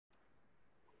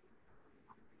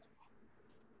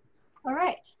All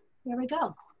right, here we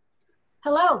go.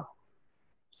 Hello,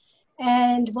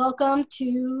 and welcome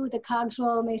to the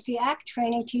Cogswell-Macy Act,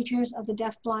 Training Teachers of the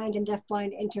Deafblind and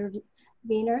Deafblind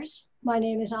Interveners. My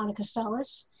name is Anna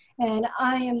Costellas, and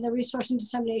I am the Resource and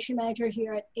Dissemination Manager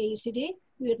here at AUCD.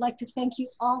 We would like to thank you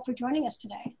all for joining us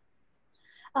today.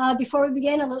 Before we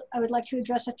begin, I would like to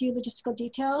address a few logistical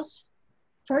details.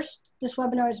 First, this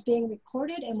webinar is being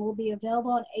recorded and will be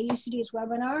available on AUCD's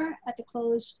webinar at the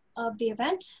close of the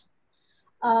event.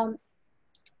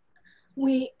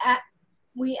 We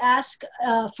ask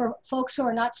for folks who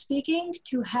are not speaking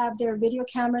to have their video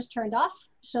cameras turned off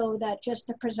so that just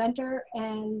the presenter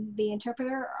and the interpreter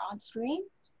are on screen.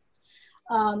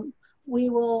 We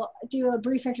will do a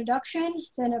brief introduction,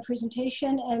 then a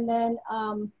presentation, and then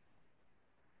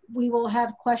we will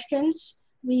have questions.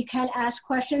 We can ask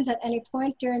questions at any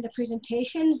point during the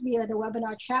presentation via the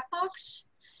webinar chat box.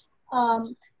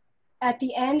 At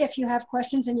the end, if you have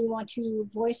questions and you want to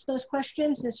voice those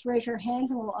questions, just raise your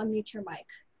hands and we'll unmute your mic.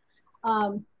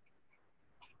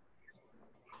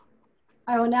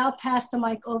 I will now pass the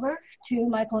mic over to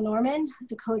Michael Norman,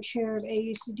 the co-chair of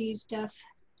AUCD's Deaf,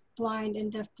 Blind,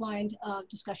 and Deafblind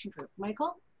discussion group.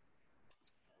 Michael?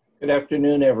 Good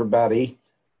afternoon, everybody.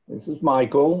 This is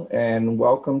Michael, and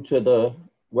welcome to the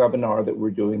webinar that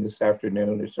we're doing this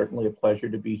afternoon. It's certainly a pleasure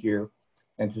to be here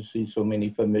and to see so many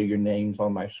familiar names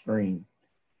on my screen.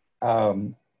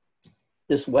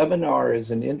 This webinar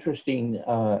is an interesting,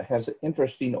 has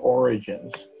interesting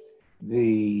origins.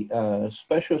 The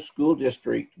special school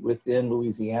district within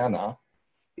Louisiana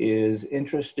is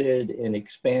interested in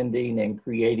expanding and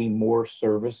creating more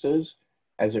services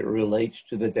as it relates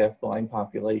to the deafblind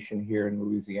population here in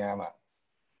Louisiana.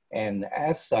 And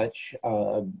as such,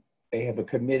 they have a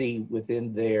committee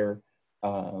within their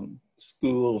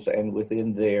schools and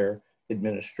within their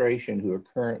administration who are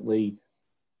currently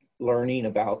learning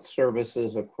about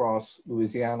services across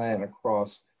Louisiana and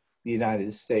across the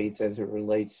United States as it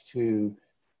relates to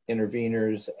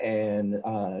interveners and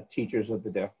teachers of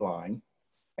the deafblind.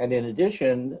 And in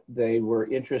addition, they were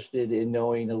interested in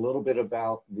knowing a little bit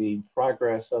about the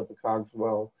progress of the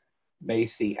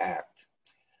Cogswell-Macy Act.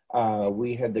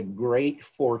 We had the great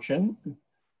fortune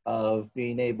of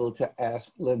being able to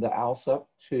ask Linda Alsop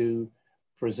to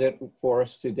present for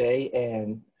us today,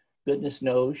 and goodness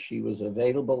knows she was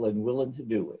available and willing to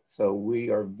do it. So we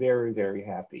are very, very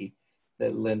happy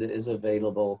that Linda is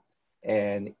available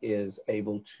and is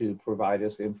able to provide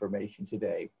us information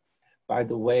today. By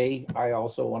the way, I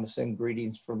also want to send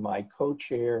greetings from my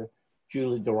co-chair,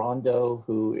 Julie Durando,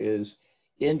 who is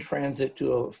in transit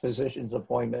to a physician's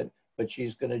appointment, but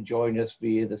she's going to join us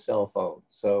via the cell phone.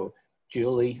 So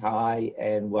Julie, hi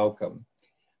and welcome.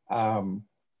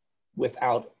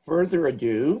 Without further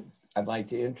ado, I'd like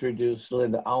to introduce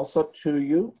Linda Alsop to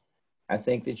you. I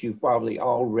think that you've probably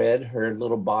all read her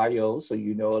little bio, so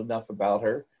you know enough about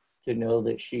her to know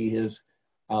that she has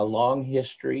a long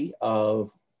history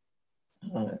of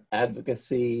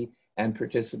advocacy and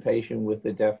participation with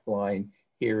the deafblind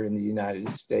here in the United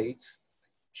States.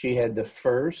 She had the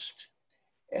first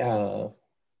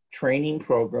training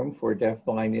program for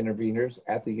deafblind interveners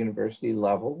at the university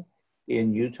level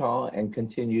in Utah and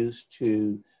continues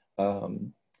to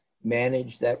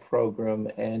manage that program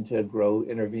and to grow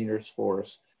interveners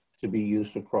force to be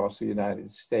used across the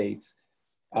United States.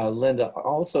 Linda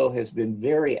also has been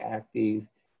very active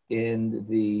in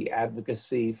the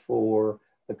advocacy for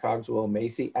the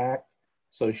Cogswell-Macy Act.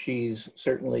 So she's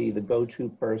certainly the go-to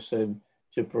person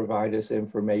to provide us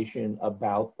information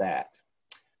about that.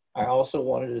 I also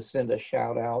wanted to send a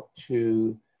shout out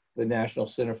to the National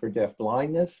Center for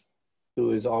Deafblindness,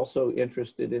 who is also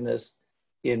interested in us,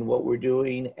 in what we're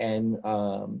doing. And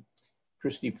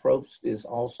Christy Probst is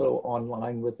also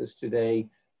online with us today.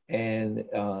 And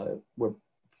we're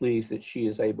pleased that she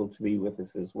is able to be with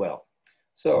us as well.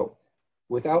 So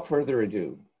without further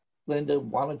ado, Linda,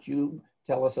 why don't you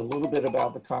tell us a little bit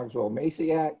about the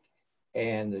Cogswell-Macy Act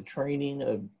and the training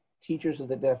of teachers of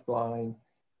the deafblind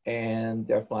and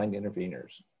deafblind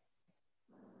interveners.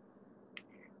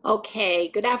 Okay,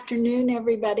 good afternoon,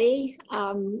 everybody.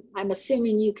 I'm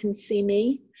assuming you can see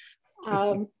me.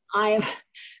 I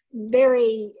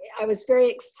was very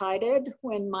excited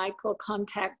when Michael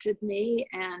contacted me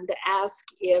and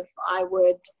asked if I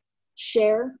would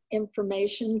share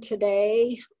information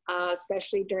today,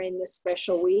 especially during this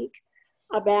special week,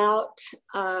 about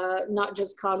not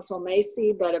just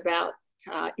Cogswell-Macy, but about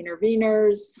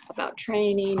interveners, about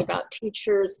training, about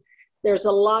teachers. There's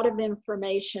a lot of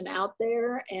information out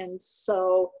there, and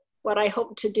so what I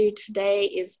hope to do today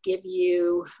is give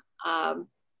you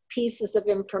pieces of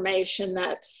information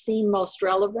that seem most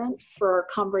relevant for our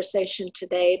conversation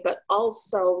today, but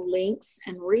also links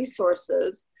and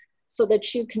resources so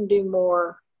that you can do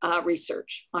more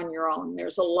research on your own.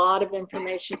 There's a lot of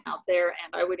information out there,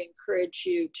 and I would encourage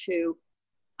you to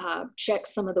check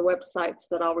some of the websites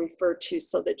that I'll refer to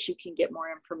so that you can get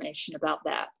more information about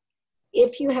that.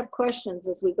 If you have questions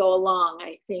as we go along,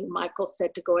 I think Michael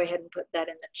said to go ahead and put that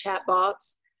in the chat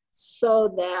box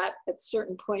so that at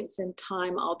certain points in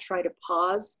time, I'll try to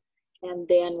pause and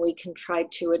then we can try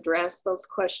to address those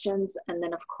questions. And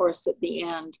then of course, at the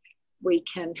end, we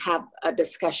can have a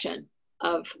discussion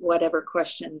of whatever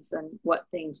questions and what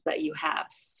things that you have.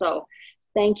 So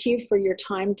thank you for your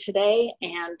time today.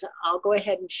 And I'll go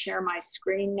ahead and share my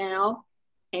screen now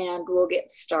and we'll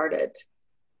get started.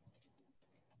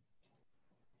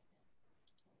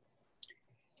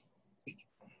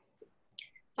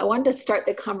 I wanted to start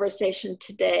the conversation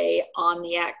today on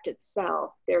the Act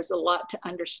itself. There's a lot to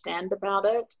understand about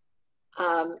it.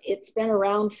 It's been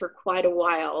around for quite a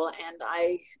while, and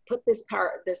I put this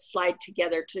slide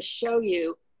together to show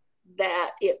you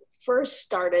that it first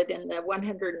started in the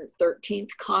 113th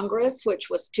Congress, which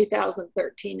was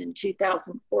 2013 and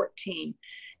 2014.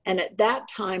 And at that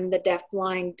time, the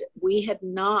deafblind, we had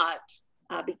not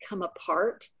become a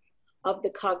part of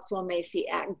the Cogswell-Macy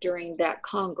Act during that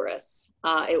Congress.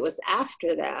 It was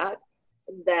after that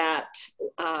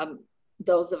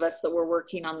those of us that were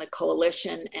working on the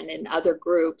coalition and in other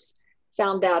groups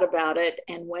found out about it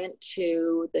and went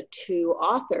to the two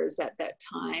authors at that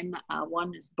time.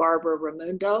 One is Barbara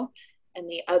Raimundo and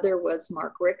the other was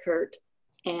Mark Rickert,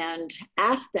 and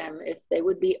asked them if they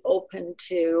would be open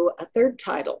to a third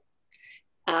title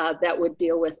that would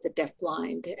deal with the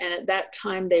deafblind. And at that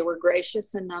time, they were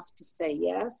gracious enough to say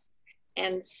yes.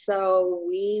 And so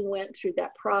we went through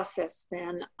that process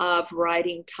then of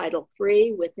writing Title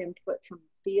III with input from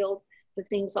the field. The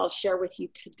things I'll share with you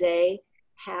today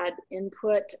had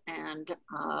input, and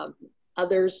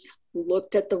others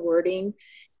looked at the wording.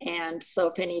 And so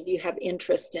if any of you have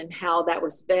interest in how that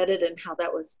was vetted and how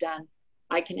that was done,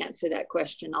 I can answer that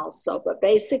question also. But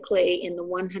basically in the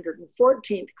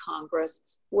 114th Congress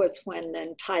was when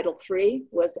then Title III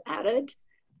was added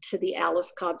to the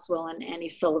Alice Cogswell and Annie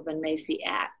Sullivan-Macy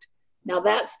Act. Now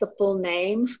that's the full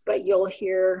name, but you'll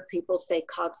hear people say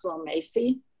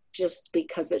Cogswell-Macy just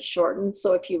because it's shortened.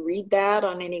 So if you read that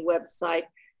on any website,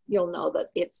 you'll know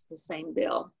that it's the same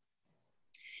bill.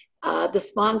 The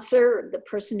sponsor, the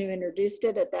person who introduced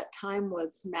it at that time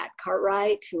was Matt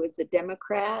Cartwright, who is a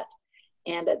Democrat.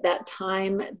 And at that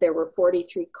time, there were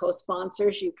 43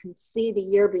 co-sponsors. You can see the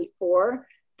year before,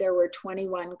 there were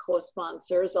 21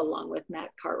 co-sponsors along with Matt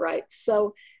Cartwright.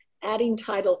 So adding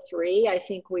Title III, I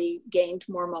think we gained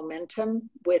more momentum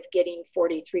with getting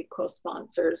 43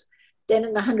 co-sponsors. Then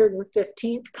in the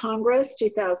 115th Congress,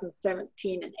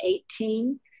 2017 and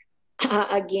 18,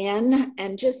 again,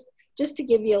 and just to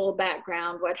give you a little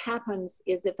background, what happens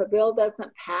is if a bill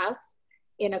doesn't pass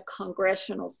in a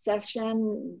congressional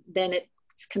session, then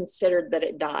it's considered that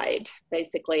it died.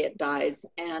 Basically, it dies.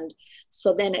 And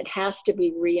so then it has to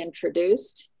be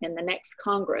reintroduced in the next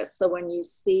Congress. So when you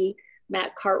see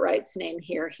Matt Cartwright's name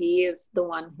here, he is the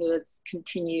one who has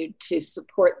continued to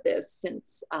support this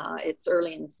since its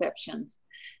early inceptions.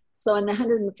 So in the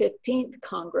 115th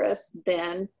Congress,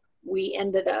 then we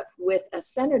ended up with a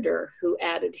senator who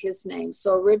added his name.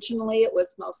 So originally it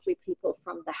was mostly people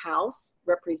from the House,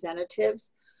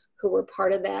 representatives, who were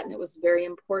part of that, and it was very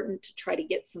important to try to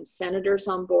get some senators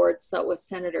on board. So it was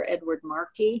Senator Edward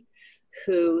Markey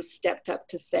who stepped up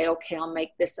to say, okay, I'll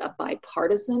make this a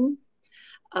bipartisan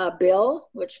bill,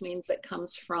 which means it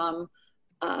comes from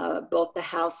both the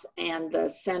House and the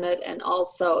Senate, and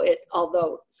also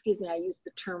although, excuse me, I used the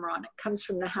term wrong, it comes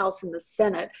from the House and the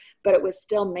Senate, but it was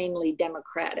still mainly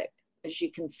Democratic. As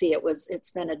you can see, it's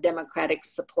been a Democratic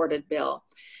supported bill.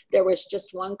 There was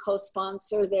just one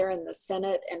co-sponsor there in the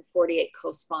Senate and 48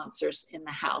 co-sponsors in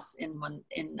the House in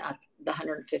the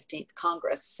 115th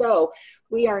Congress. So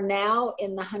we are now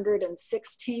in the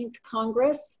 116th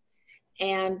Congress,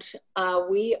 and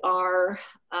we are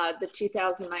the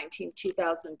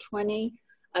 2019-2020.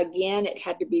 Again, it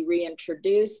had to be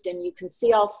reintroduced, and you can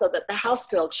see also that the House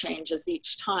bill changes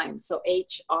each time. So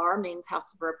HR means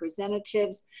House of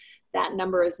Representatives. That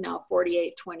number is now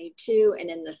 4822, and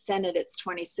in the Senate, it's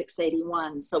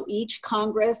 2681. So each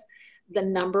Congress, the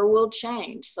number will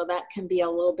change. So that can be a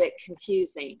little bit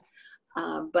confusing.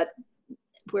 But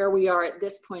where we are at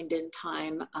this point in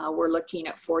time, we're looking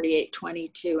at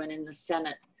 4822, and in the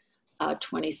Senate,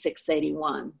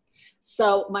 2681.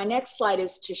 So my next slide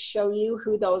is to show you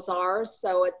who those are.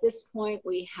 So at this point,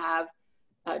 we have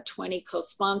 20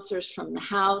 co-sponsors from the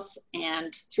House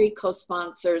and 3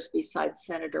 co-sponsors besides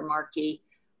Senator Markey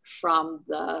from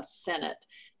the Senate.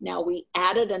 Now we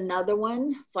added another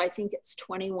one, so I think it's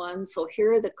 21. So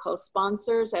here are the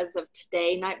co-sponsors as of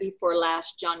today. Night before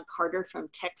last, John Carter from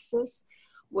Texas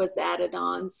was added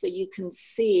on. So you can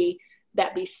see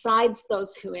that besides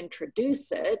those who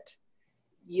introduce it,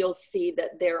 you'll see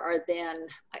that there are then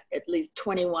at least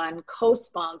 21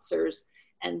 co-sponsors.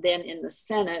 And then in the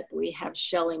Senate, we have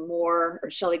Shelley Moore, or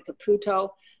Shelley Caputo,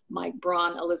 Mike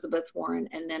Braun, Elizabeth Warren,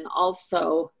 and then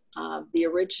also the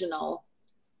original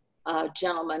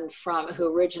gentleman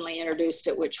who originally introduced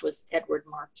it, which was Edward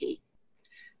Markey.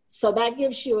 So that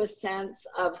gives you a sense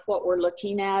of what we're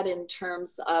looking at in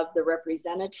terms of the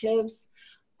representatives.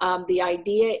 The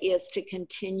idea is to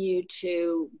continue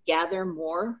to gather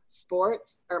more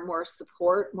sports or more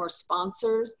support, more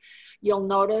sponsors. You'll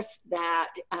notice that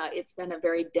it's been a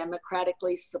very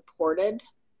democratically supported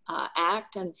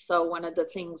act. And so one of the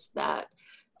things that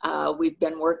we've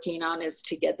been working on is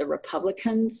to get the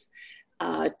Republicans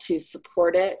to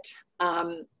support it.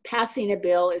 Passing a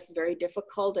bill is very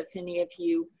difficult. If any of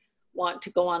you want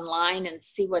to go online and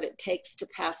see what it takes to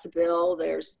pass a bill,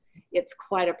 it's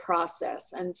quite a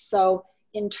process. And so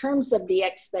in terms of the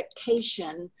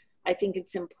expectation, I think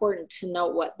it's important to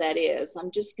note what that is. I'm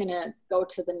just gonna go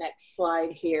to the next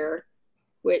slide here,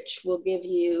 which will give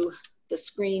you the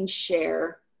screen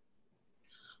share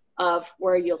of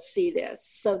where you'll see this.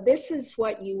 So this is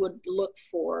what you would look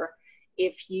for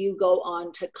if you go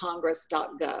on to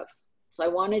congress.gov. So I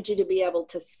wanted you to be able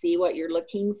to see what you're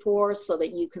looking for so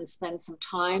that you can spend some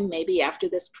time, maybe after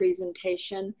this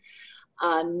presentation,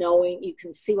 knowing you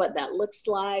can see what that looks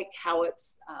like, how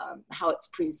it's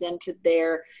presented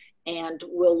there, and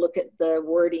we'll look at the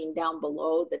wording down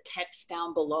below, the text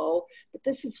down below. But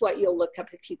this is what you'll look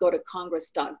up if you go to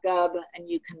congress.gov, and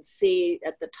you can see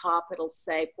at the top it'll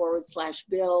say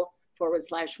 /bill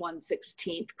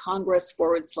 /116th Congress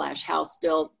 /House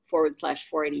Bill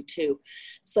 /482.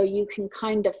 So you can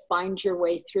kind of find your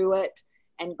way through it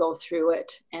and go through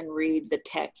it and read the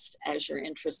text as you're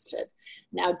interested.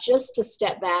 Now, just to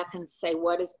step back and say,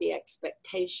 what is the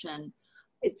expectation?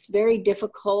 It's very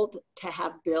difficult to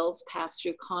have bills pass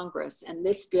through Congress, and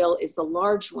this bill is a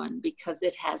large one because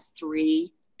it has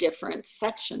 3 different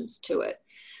sections to it.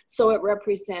 So it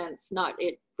represents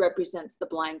the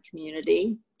blind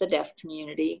community, the deaf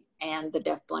community, and the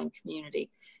deafblind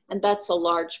community. And that's a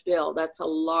large bill. That's a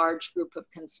large group of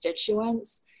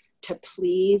constituents to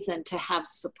please and to have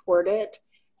support it.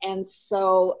 And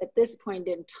so at this point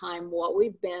in time, what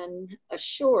we've been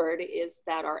assured is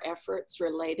that our efforts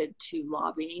related to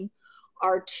lobbying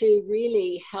are to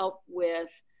really help with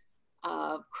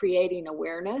creating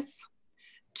awareness,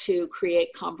 to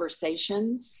create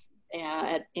conversations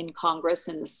in Congress,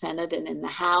 in the Senate, and in the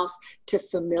House, to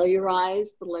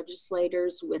familiarize the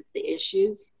legislators with the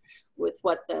issues, with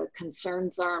what the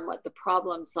concerns are and what the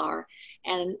problems are.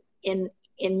 And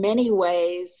in many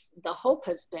ways, the hope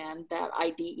has been that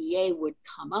IDEA would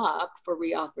come up for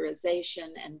reauthorization,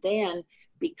 and then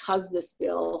because this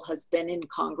bill has been in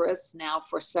Congress now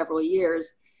for several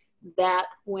years, that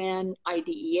when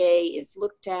IDEA is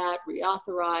looked at,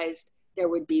 reauthorized, there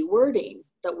would be wording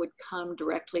that would come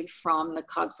directly from the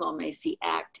Cogswell-Macy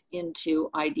Act into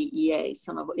IDEA.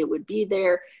 Some of it would be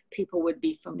there, people would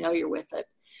be familiar with it.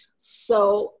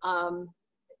 So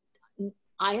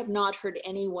I have not heard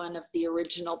any one of the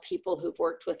original people who've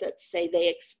worked with it say they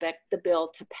expect the bill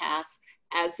to pass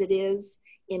as it is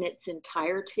in its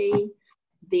entirety.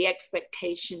 The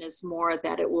expectation is more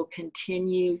that it will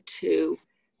continue to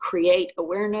create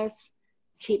awareness,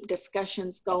 keep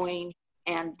discussions going,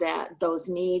 and that those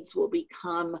needs will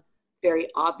become very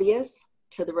obvious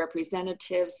to the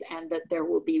representatives, and that there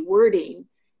will be wording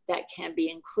that can be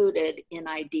included in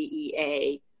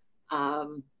IDEA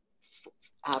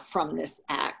from this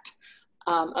act.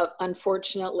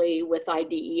 Unfortunately, with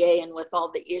IDEA and with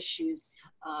all the issues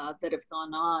that have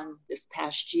gone on this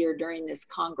past year during this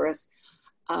Congress,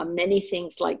 many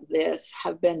things like this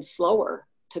have been slower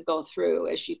to go through,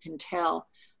 as you can tell.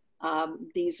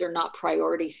 These are not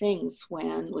priority things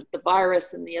when, with the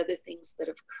virus and the other things that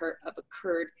have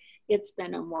occurred, it's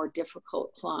been a more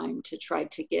difficult climb to try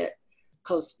to get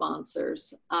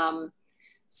co-sponsors.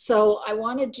 So I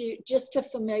wanted you just to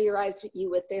familiarize you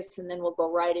with this, and then we'll go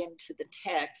right into the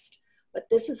text. But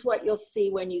this is what you'll see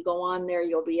when you go on there.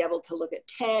 You'll be able to look at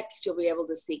text. You'll be able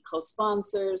to see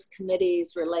co-sponsors,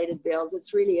 committees, related bills.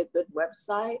 It's really a good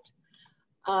website.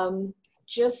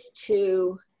 Just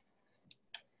to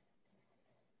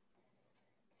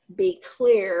be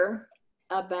clear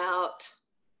about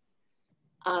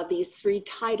these three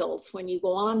titles. When you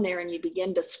go on there and you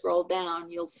begin to scroll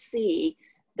down, you'll see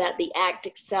that the Act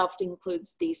itself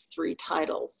includes these three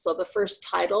titles. So the first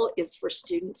title is for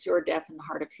students who are deaf and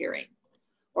hard of hearing,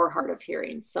 or hard of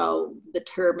hearing. So the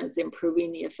term is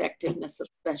improving the effectiveness of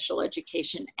special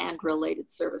education and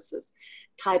related services.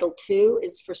 Title 2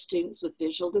 is for students with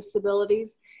visual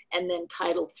disabilities. And then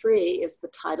Title 3 is the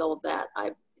title that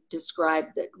I've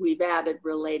described that we've added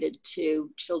related to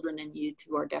children and youth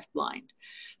who are deafblind.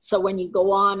 So when you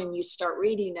go on and you start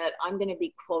reading it, I'm going to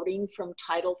be quoting from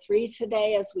Title 3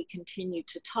 today as we continue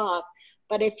to talk.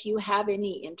 But if you have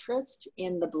any interest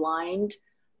in the blind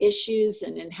issues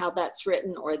and in how that's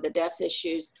written, or the deaf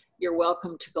issues, you're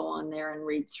welcome to go on there and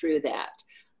read through that.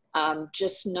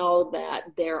 Just know that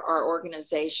there are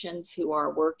organizations who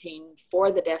are working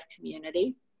for the deaf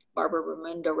community. Barbara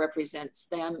Ramundo represents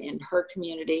them in her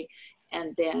community,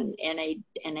 and then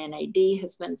NAD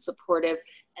has been supportive,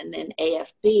 and then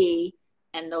AFB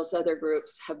and those other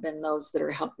groups have been those that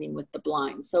are helping with the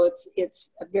blind. So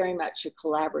it's very much a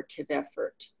collaborative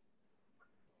effort.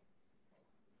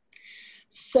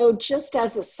 So just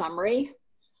as a summary,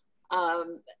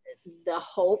 the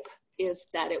hope is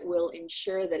that it will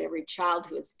ensure that every child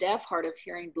who is deaf, hard of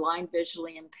hearing, blind,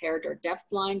 visually impaired, or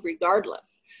deafblind,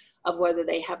 regardless of whether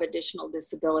they have additional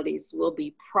disabilities, will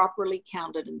be properly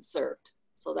counted and served.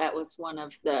 So that was one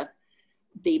of the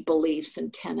beliefs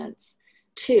and tenets.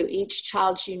 2, each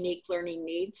child's unique learning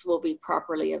needs will be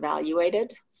properly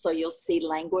evaluated. So you'll see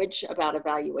language about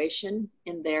evaluation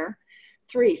in there.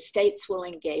 3, states will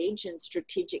engage in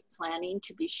strategic planning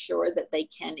to be sure that they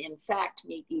can in fact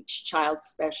meet each child's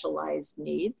specialized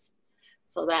needs.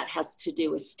 So that has to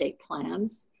do with state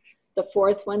plans. The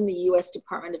 4th one, the U.S.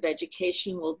 Department of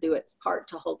Education will do its part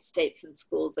to hold states and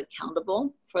schools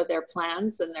accountable for their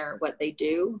plans and what they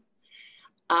do.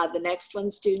 The next one,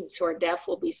 students who are deaf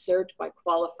will be served by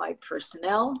qualified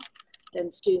personnel. Then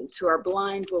students who are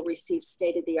blind will receive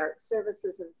state-of-the-art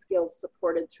services and skills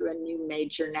supported through a new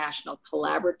major national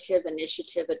collaborative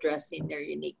initiative addressing their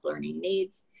unique learning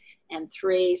needs. And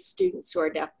 3, students who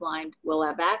are deafblind will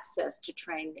have access to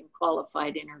trained and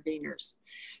qualified interveners.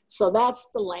 So that's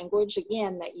the language,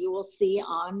 again, that you will see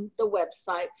on the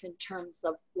websites in terms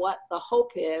of what the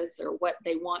hope is, or what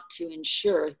they want to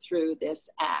ensure through this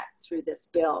act, through this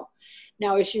bill.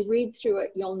 Now, as you read through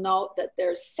it, you'll note that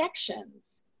there's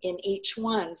sections in each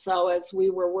one. So as we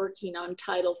were working on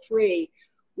Title 3,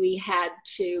 we had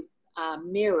to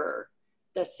mirror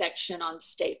the section on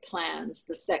state plans,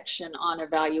 the section on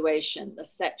evaluation, the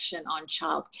section on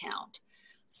child count.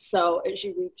 So as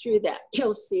you read through that,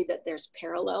 you'll see that there's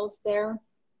parallels there,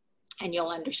 and you'll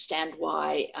understand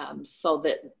why, so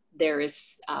that there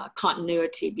is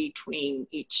continuity between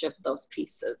each of those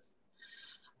pieces.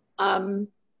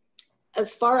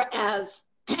 As far as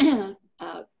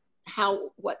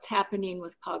what's happening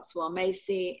with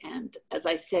Cogswell-Macy, and as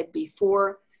I said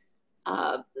before,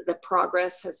 the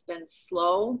progress has been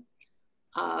slow,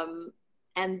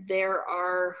 and there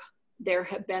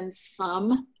have been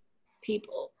some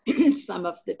people, some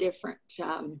of the different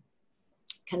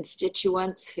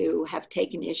constituents who have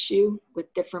taken issue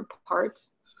with different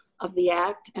parts of the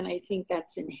act, and I think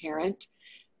that's inherent.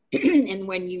 And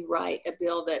when you write a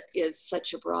bill that is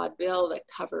such a broad bill that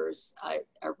covers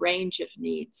a range of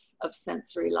needs of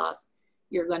sensory loss,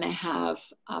 you're going to have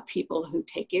people who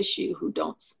take issue, who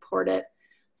don't support it.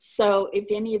 So if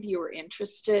any of you are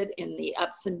interested in the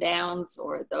ups and downs,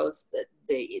 or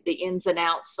the ins and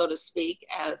outs, so to speak,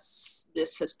 as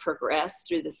this has progressed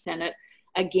through the Senate,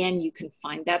 again, you can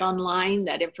find that online.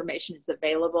 That information is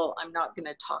available. I'm not going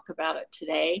to talk about it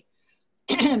today.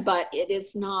 But it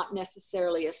is not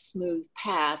necessarily a smooth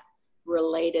path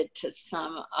related to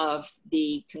some of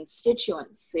the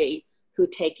constituency who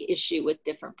take issue with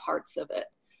different parts of it.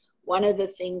 One of the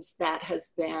things that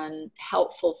has been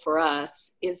helpful for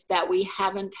us is that we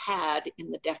haven't had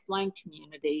in the deafblind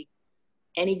community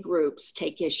any groups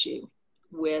take issue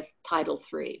with Title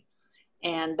III.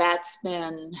 And that's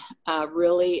been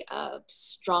really a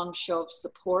strong show of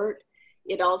support.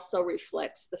 It also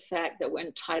reflects the fact that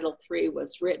when Title III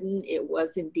was written, it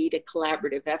was indeed a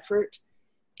collaborative effort.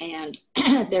 And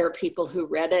there are people who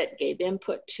read it, gave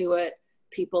input to it,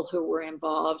 people who were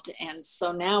involved. And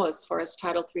so now, as far as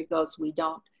Title III goes, we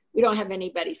don't have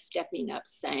anybody stepping up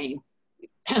saying,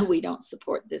 we don't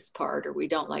support this part, or we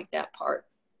don't like that part.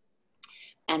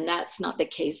 And that's not the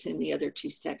case in the other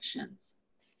 2 sections.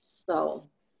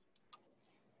 So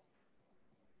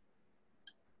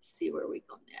see where we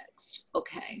go next.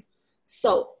 Okay,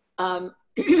 so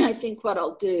I think what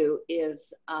I'll do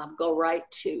is go right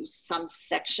to some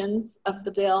sections of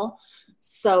the bill.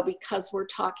 So because we're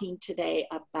talking today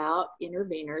about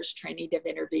interveners, training of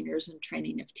interveners and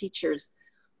training of teachers,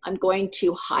 I'm going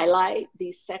to highlight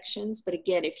these sections. But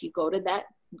again, if you go to that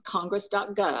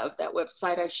congress.gov, that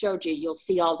website I showed you, you'll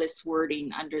see all this wording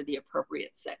under the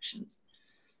appropriate sections.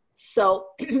 So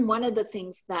one of the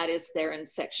things that is there in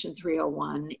section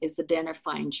 301 is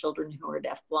identifying children who are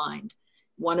deafblind.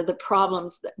 One of the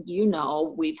problems that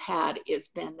we've had has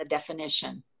been the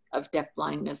definition of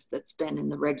deafblindness that's been in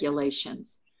the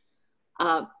regulations.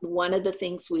 One of the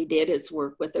things we did is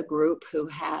work with a group who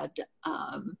had,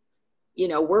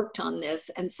 worked on this.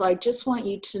 And so I just want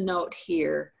you to note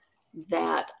here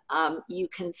that you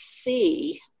can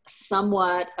see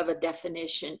somewhat of a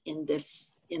definition in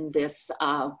this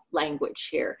language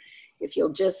here. If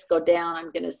you'll just go down,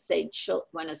 I'm going to say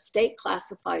when a state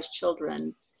classifies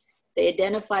children, they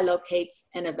identify, locates,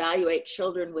 and evaluate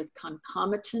children with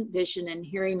concomitant vision and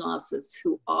hearing losses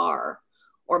who are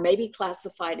or may be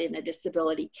classified in a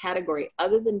disability category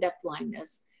other than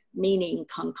deafblindness, meaning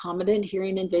concomitant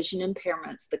hearing and vision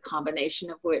impairments, the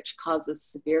combination of which causes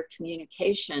severe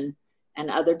communication and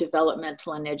other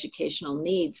developmental and educational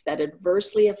needs that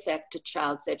adversely affect a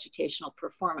child's educational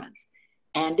performance,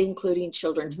 and including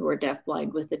children who are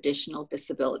deafblind with additional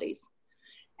disabilities.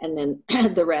 And then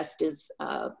the rest is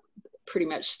pretty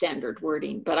much standard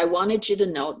wording. But I wanted you to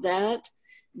note that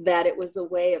it was a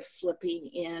way of slipping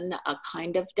in a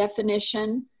kind of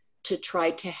definition to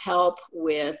try to help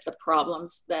with the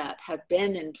problems that have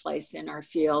been in place in our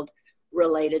field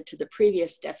related to the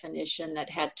previous definition that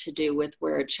had to do with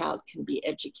where a child can be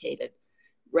educated,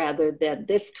 rather than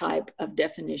this type of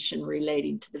definition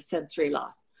relating to the sensory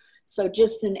loss. So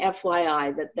just an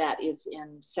FYI that is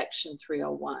in section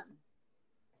 301.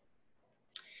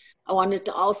 I wanted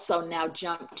to also now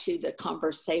jump to the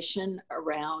conversation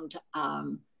around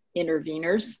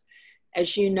interveners.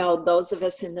 As you know, those of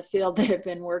us in the field that have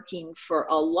been working for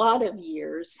a lot of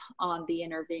years on the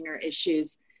intervener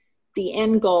issues, the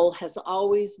end goal has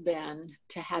always been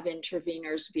to have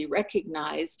interveners be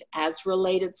recognized as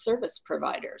related service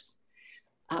providers,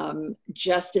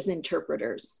 just as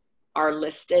interpreters are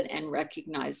listed and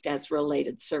recognized as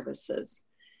related services.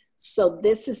 So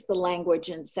this is the language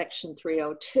in section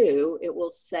 302. It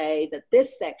will say that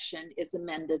this section is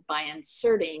amended by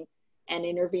inserting and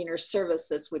intervener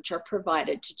services which are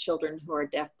provided to children who are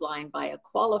deafblind by a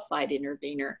qualified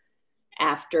intervener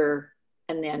after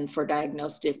and then for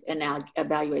diagnostic and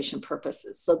evaluation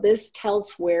purposes. So this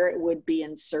tells where it would be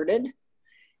inserted.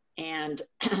 And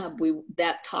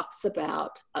that talks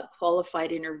about a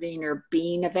qualified intervener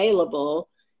being available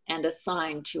and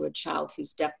assigned to a child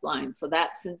who's deafblind. So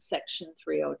that's in section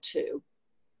 302.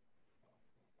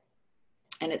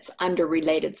 And it's under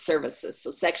related services.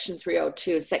 So section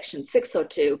 302, section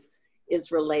 602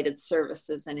 is related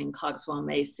services, and in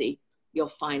Cogswell-Macy, you'll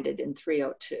find it in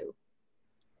 302.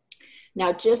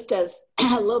 Now, just as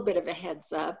a little bit of a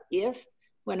heads up,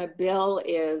 when a bill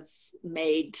is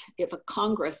made, if a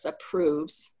Congress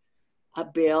approves a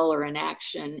bill or an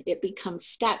action, it becomes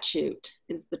statute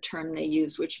is the term they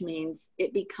use, which means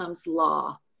it becomes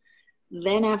law.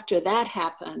 Then after that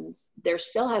happens, there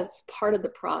still has part of the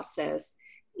process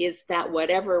is that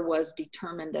whatever was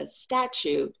determined as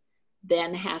statute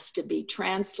then has to be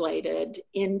translated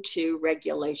into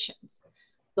regulations.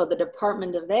 So the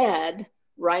Department of Ed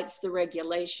writes the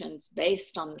regulations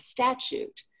based on the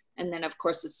statute. And then, of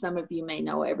course, as some of you may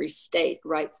know, every state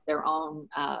writes their own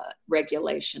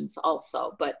regulations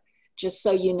also. But just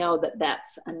so you know that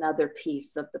that's another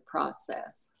piece of the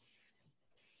process.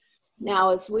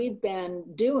 Now, as we've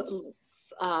been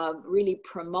really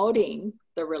promoting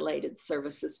the related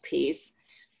services piece,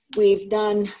 we've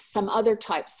done some other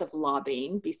types of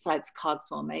lobbying besides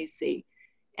Cogswell-Macy.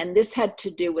 And this had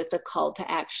to do with a call to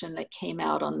action that came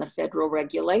out on the federal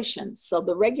regulations. So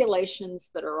the regulations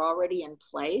that are already in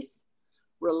place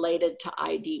related to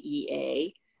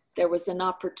IDEA, there was an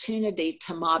opportunity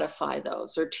to modify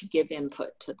those or to give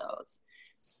input to those.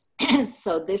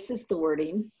 So this is the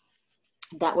wording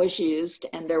that was used,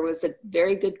 and there was a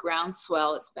very good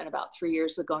groundswell. It's been about 3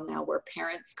 years ago now where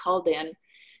parents called in,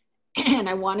 and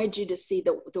I wanted you to see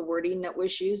the wording that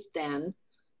was used then.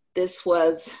 This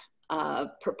was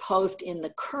proposed in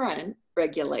the current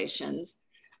regulations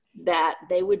that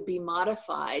they would be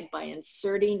modified by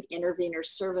inserting intervener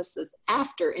services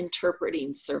after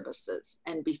interpreting services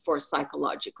and before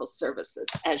psychological services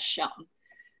as shown.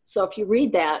 So if you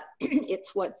read that,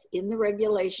 it's what's in the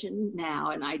regulation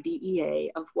now in IDEA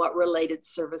of what related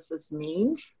services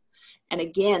means. And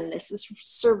again, this is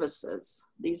services.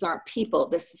 These aren't people,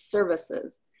 this is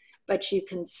services. But you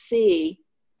can see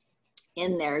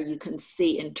in there, you can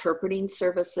see interpreting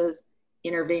services,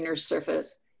 intervener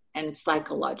service, and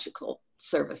psychological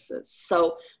services.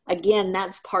 So again,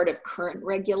 that's part of current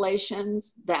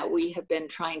regulations that we have been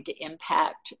trying to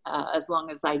impact as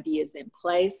long as ID is in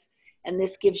place. And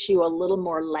this gives you a little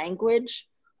more language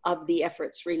of the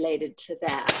efforts related to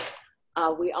that.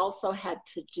 We also had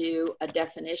to do a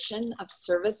definition of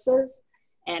services,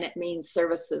 and it means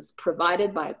services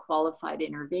provided by a qualified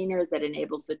intervener that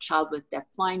enables a child with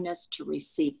deafblindness to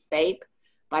receive FAPE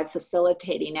by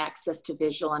facilitating access to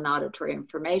visual and auditory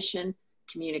information,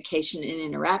 communication and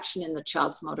interaction in the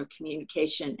child's mode of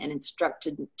communication, and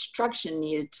instruction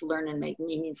needed to learn and make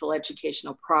meaningful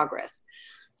educational progress.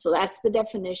 So that's the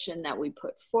definition that we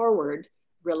put forward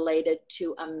related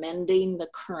to amending the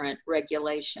current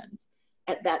regulations.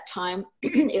 At that time,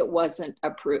 it wasn't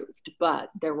approved, but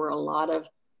there were a lot of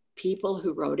people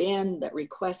who wrote in that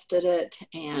requested it,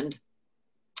 and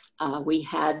we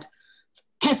had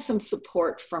some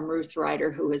support from Ruth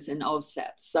Ryder, who is in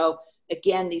OSEP. So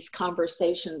again, these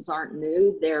conversations aren't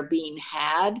new. They're being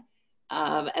had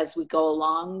as we go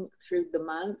along through the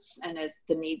months and as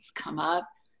the needs come up.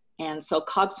 And so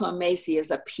Cogswell-Macy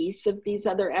is a piece of these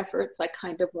other efforts. I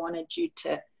kind of wanted you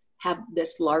to have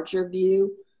this larger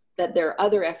view that there are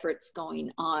other efforts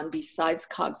going on besides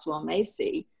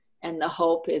Cogswell-Macy. And the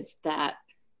hope is that,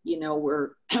 you know,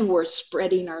 we're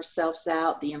spreading ourselves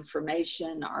out, the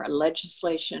information, our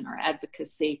legislation, our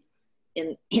advocacy,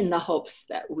 in the hopes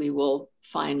that we will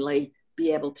finally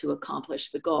be able to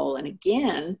accomplish the goal. And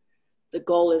again, the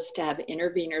goal is to have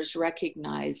interveners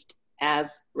recognized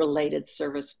as related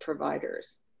service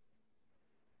providers.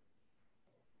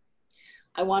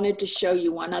 I wanted to show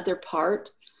you one other part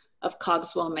of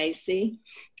Cogswell-Macy,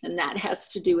 and that has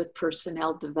to do with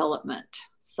personnel development.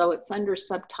 So it's under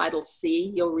subtitle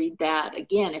C. You'll read that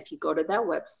again if you go to that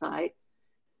website.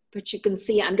 But you can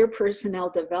see under personnel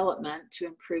development to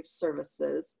improve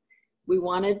services, we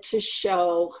wanted to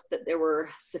show that there were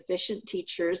sufficient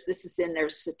teachers. This is in there,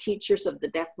 so teachers of the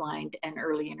deafblind and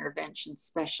early intervention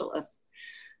specialists.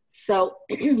 So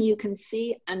you can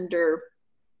see under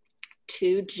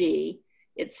 2G,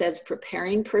 it says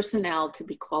preparing personnel to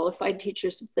be qualified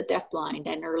teachers of the deafblind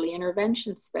and early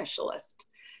intervention specialists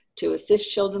to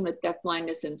assist children with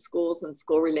deafblindness in schools and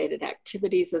school-related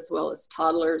activities, as well as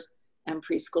toddlers and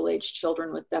preschool-age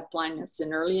children with deafblindness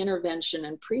in early intervention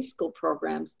and preschool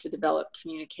programs to develop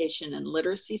communication and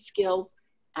literacy skills,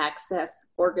 access,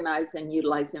 organize, and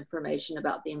utilize information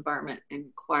about the environment, and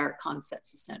acquire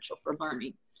concepts essential for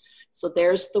learning. So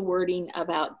there's the wording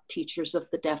about teachers of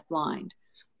the deafblind.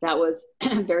 That was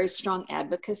very strong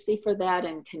advocacy for that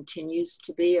and continues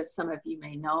to be, as some of you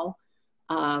may know,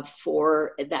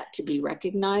 for that to be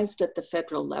recognized at the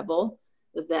federal level.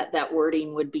 That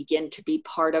wording would begin to be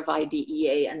part of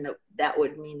IDEA, and that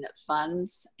would mean that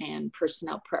funds and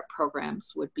personnel prep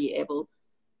programs would be able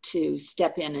to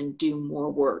step in and do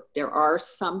more work. There are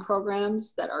some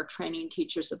programs that are training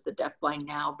teachers of the deafblind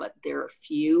now, but there are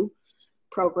few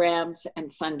programs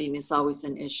and funding is always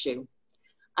an issue.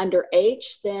 Under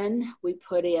H, then, we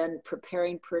put in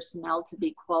preparing personnel to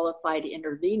be qualified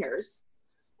interveners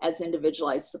as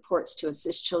individualized supports to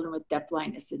assist children with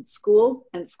deafblindness in school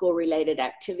and school-related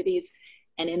activities,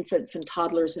 and infants and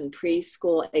toddlers and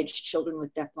preschool-aged children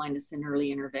with deafblindness in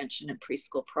early intervention and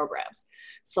preschool programs.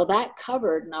 So that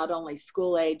covered not only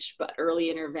school-age, but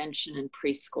early intervention and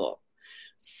preschool.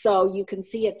 So you can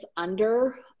see it's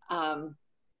under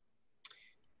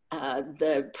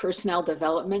the personnel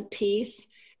development piece.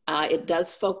 It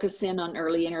does focus in on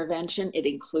early intervention. It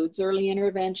includes early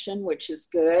intervention, which is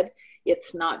good.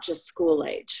 It's not just school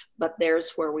age, but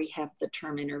there's where we have the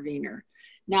term intervener.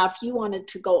 Now, if you wanted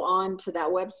to go on to that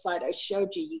website I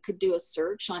showed you, you could do a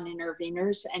search on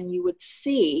interveners and you would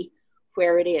see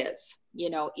where it is,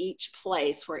 you know, each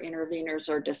place where interveners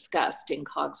are discussed in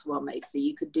Cogswell-Macy.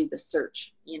 You could do the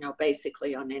search, you know,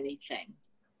 basically on anything.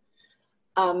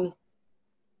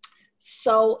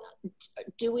 So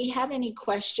do we have any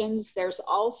questions? There's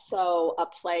also a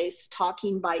place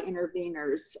talking about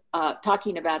interveners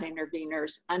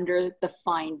under the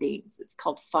findings. It's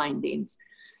called findings.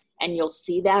 And you'll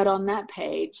see that on that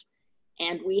page.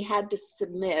 And we had to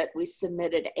we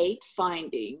submitted 8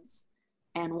 findings,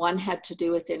 and one had to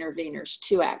do with interveners.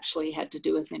 2 actually had to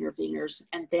do with interveners.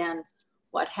 And then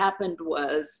what happened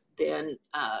was then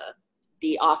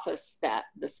the office that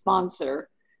the sponsor,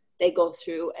 they go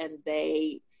through and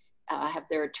they have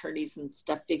their attorneys and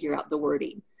stuff figure out the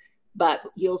wording. But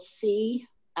you'll see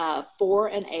 4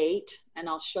 and 8, and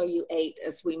I'll show you 8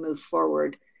 as we move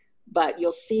forward. But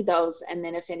you'll see those, and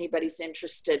then if anybody's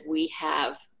interested, we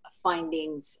have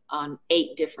findings on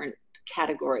 8 different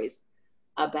categories.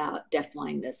 about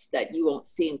deafblindness that you won't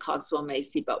see in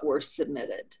Cogswell-Macy, but were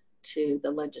submitted to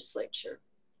the legislature.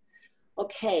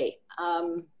 Okay,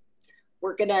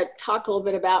 we're gonna talk a little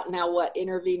bit about now what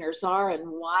interveners are and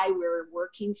why we're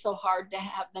working so hard to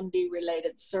have them be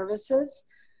related services.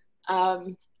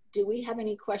 Do we have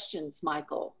any questions,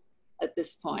 Michael, at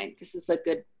this point? This is a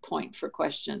good point for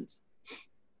questions.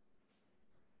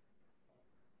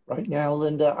 Right now,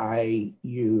 Linda,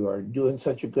 you are doing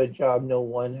such a good job. No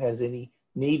one has any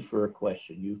need for a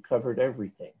question. You've covered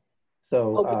everything.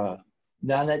 So okay.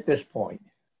 None at this point.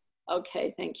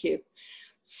 Okay, thank you.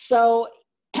 So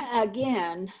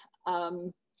again,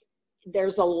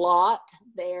 there's a lot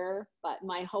there, but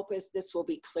my hope is this will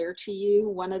be clear to you.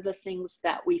 One of the things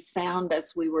that we found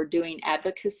as we were doing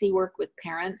advocacy work with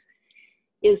parents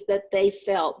is that they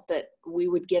felt that we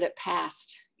would get it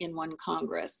passed in one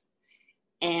Congress.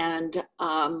 And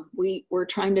we're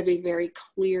trying to be very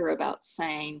clear about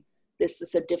saying this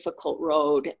is a difficult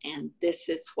road and this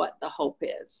is what the hope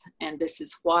is. And this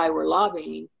is why we're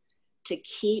lobbying to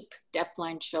keep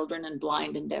deafblind children and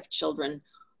blind and deaf children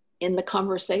in the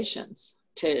conversations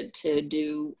to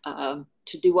do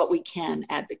what we can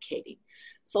advocating.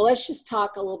 So let's just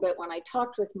talk a little bit. When I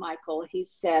talked with Michael, he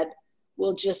said,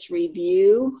 we'll just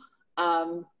review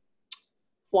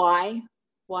why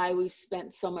we've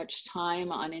spent so much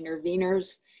time on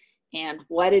interveners and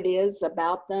what it is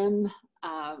about them.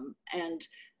 And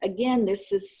again,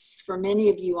 this is, for many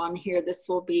of you on here, this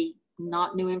will be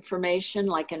not new information,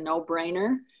 like a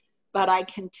no-brainer, but I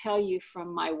can tell you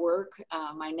from my work,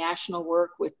 my national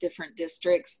work with different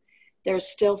districts, there's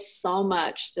still so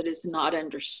much that is not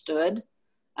understood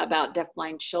about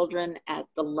deafblind children at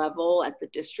the level, at the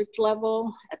district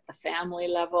level, at the family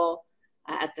level,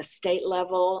 at the state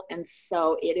level. And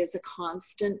so it is a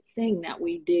constant thing that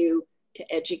we do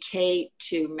to educate,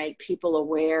 to make people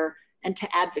aware, and to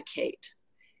advocate.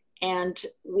 And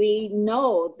we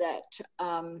know that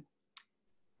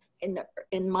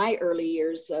in my early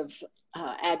years of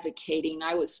advocating,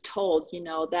 I was told, you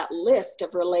know, that list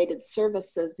of related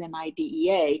services in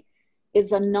IDEA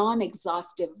is a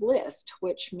non-exhaustive list,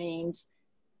 which means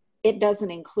it doesn't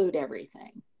include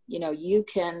everything. You know, you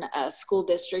can, a school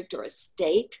district or a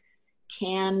state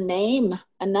can name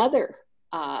another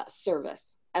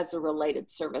service as a related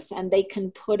service, and they can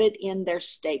put it in their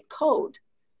state code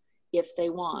if they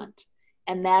want.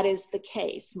 And that is the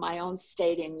case. My own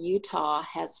state in Utah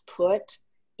has put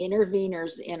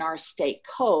interveners in our state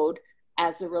code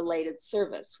as a related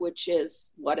service, which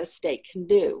is what a state can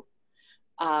do.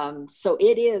 So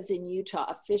it is in Utah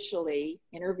officially,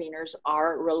 interveners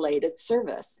are a related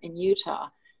service in Utah.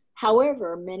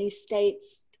 However, many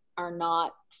states are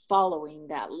not following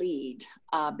that lead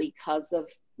because of,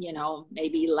 you know,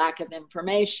 maybe lack of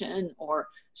information or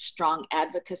strong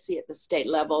advocacy at the state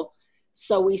level.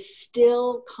 So we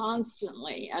still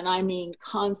constantly, and I mean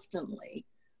constantly,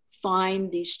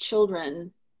 find these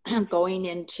children going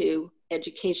into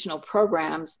educational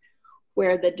programs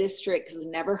where the district has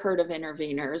never heard of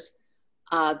interveners.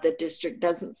 The district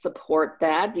doesn't support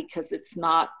that because it's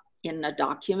not in a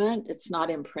document, it's not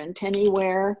in print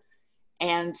anywhere.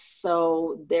 And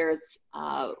so there's,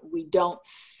 we don't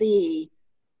see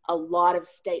a lot of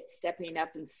states stepping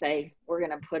up and say, we're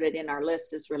gonna put it in our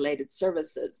list as related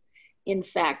services. In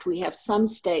fact, we have some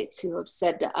states who have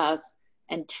said to us,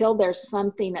 until there's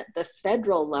something at the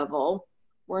federal level,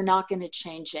 we're not going to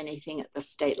change anything at the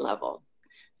state level.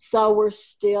 So we're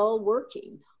still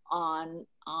working on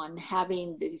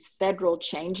having these federal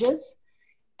changes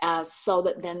so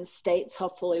that then states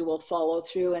hopefully will follow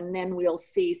through, and then we'll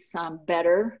see some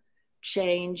better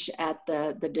change at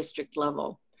the district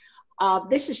level.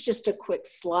 This is just a quick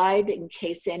slide in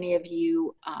case any of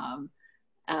you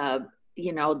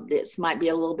you know, this might be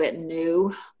a little bit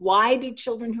new. Why do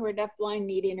children who are deafblind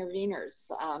need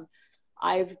interveners?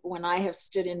 When I have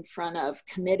stood in front of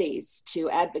committees to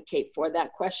advocate for,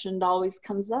 that question always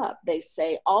comes up. They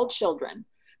say all children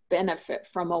benefit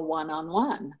from a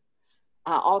one-on-one.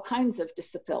 All kinds of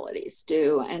disabilities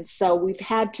do. And so we've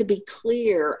had to be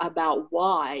clear about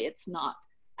why it's not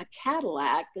a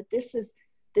Cadillac, that this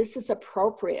is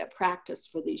appropriate practice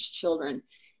for these children.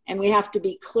 And we have to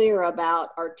be clear about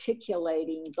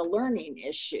articulating the learning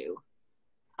issue.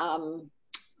 I'm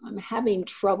having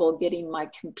trouble getting my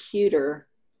computer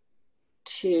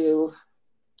to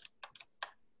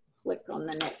click on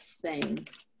the next thing.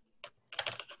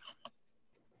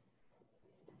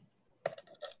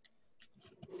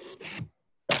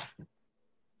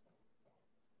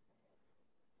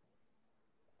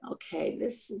 Okay,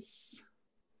 this is,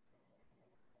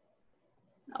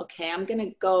 okay, I'm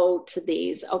gonna go to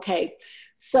these. Okay,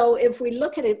 so if we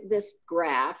look at this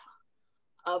graph,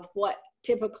 of what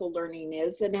typical learning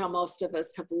is and how most of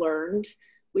us have learned,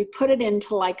 we put it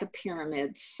into like a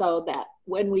pyramid, so that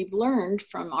when we've learned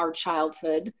from our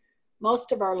childhood,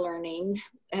 most of our learning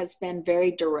has been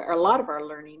very direct, or a lot of our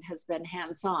learning has been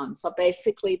hands-on. So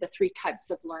basically the three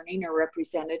types of learning are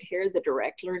represented here: the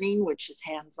direct learning, which is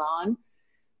hands-on;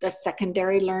 the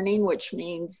secondary learning, which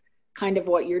means kind of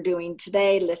what you're doing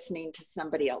today, listening to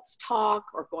somebody else talk,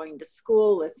 or going to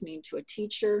school, listening to a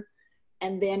teacher.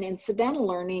 And then incidental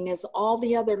learning is all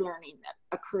the other learning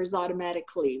that occurs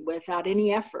automatically without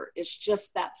any effort. It's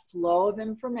just that flow of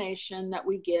information that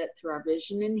we get through our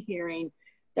vision and hearing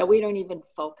that we don't even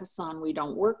focus on, we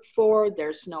don't work for,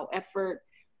 there's no effort.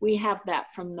 We have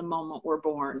that from the moment we're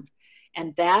born.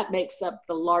 And that makes up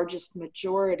the largest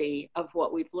majority of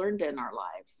what we've learned in our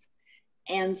lives.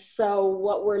 And so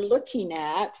what we're looking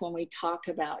at when we talk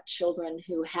about children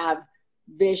who have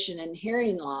vision and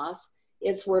hearing loss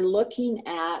is we're looking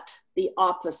at the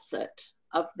opposite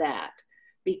of that,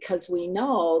 because we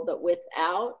know that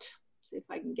without, see if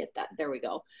I can get that, there we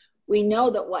go. We know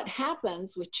that what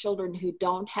happens with children who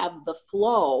don't have the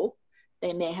flow,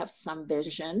 they may have some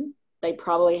vision, they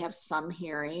probably have some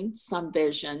hearing, some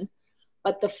vision,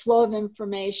 but the flow of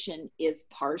information is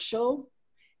partial,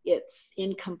 it's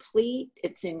incomplete,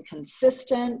 it's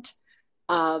inconsistent.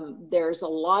 There's a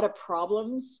lot of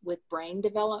problems with brain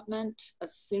development.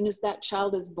 As soon as that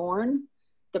child is born,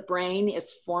 the brain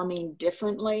is forming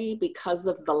differently because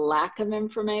of the lack of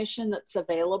information that's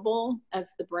available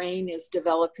as the brain is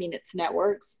developing its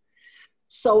networks.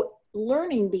 So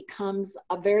learning becomes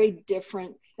a very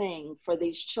different thing for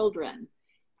these children.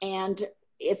 And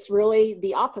it's really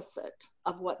the opposite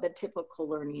of what the typical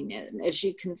learning is. As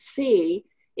you can see,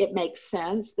 it makes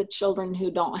sense. The children who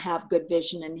don't have good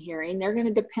vision and hearing, they're going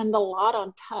to depend a lot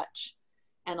on touch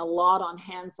and a lot on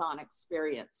hands-on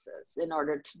experiences in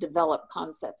order to develop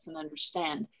concepts and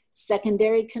understand.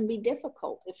 Secondary can be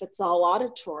difficult. If it's all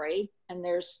auditory and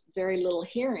there's very little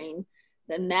hearing,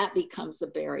 then that becomes a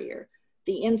barrier.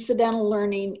 The incidental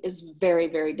learning is very,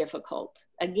 very difficult.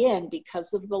 Again,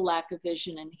 because of the lack of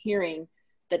vision and hearing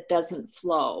that doesn't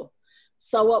flow.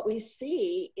 So what we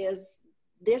see is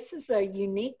this is a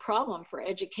unique problem for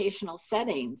educational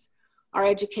settings. Our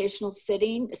educational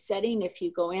setting, if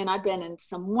you go in, I've been in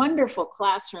some wonderful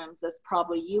classrooms, as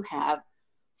probably you have,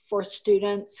 for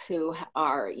students who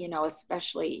are, you know,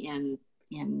 especially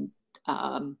in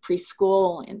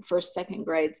preschool, in first, second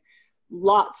grades,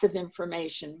 lots of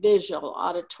information, visual,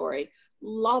 auditory,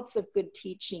 lots of good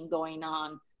teaching going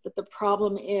on. But the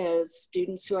problem is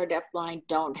students who are deafblind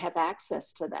don't have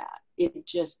access to that. It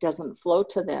just doesn't flow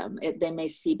to them. They may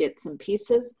see bits and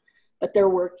pieces, but they're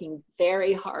working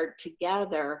very hard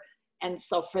together. And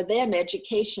so for them,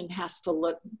 education has to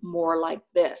look more like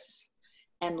this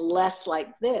and less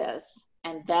like this.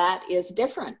 And that is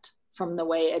different from the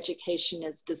way education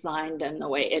is designed and the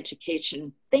way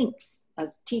education thinks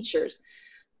as teachers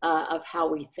of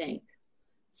how we think.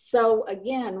 So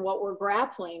again, what we're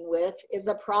grappling with is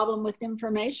a problem with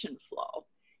information flow.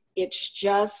 It's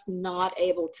just not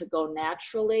able to go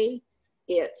naturally.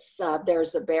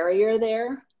 There's a barrier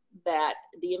there that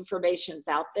the information's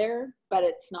out there, but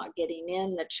it's not getting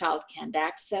in, the child can't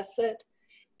access it.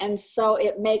 And so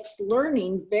it makes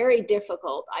learning very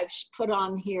difficult. I've put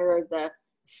on here the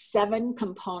 7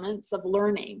 components of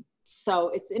learning. So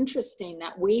it's interesting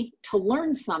that to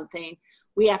learn something,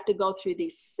 we have to go through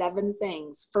these 7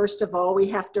 things. First of all, we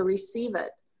have to receive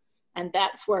it. And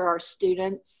that's where our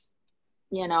students,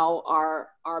 you know,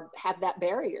 have that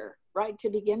barrier, right, to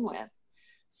begin with.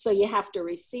 So you have to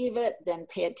receive it, then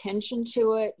pay attention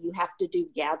to it. You have to do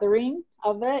gathering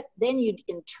of it. Then you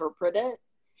interpret it.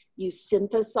 You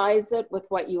synthesize it with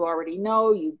what you already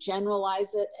know. You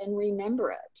generalize it and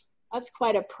remember it. That's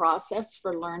quite a process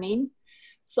for learning.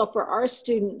 So for our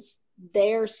students,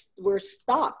 we're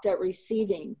stopped at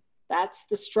receiving. That's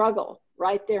the struggle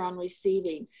right there on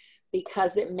receiving,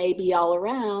 because it may be all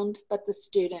around, but the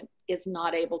student is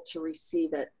not able to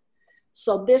receive it.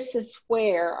 So this is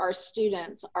where our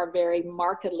students are very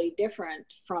markedly different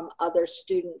from other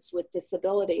students with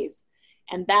disabilities.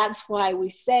 And that's why we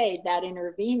say that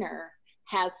intervener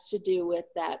has to do with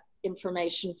that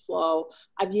information flow.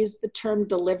 I've used the term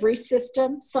delivery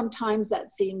system. Sometimes that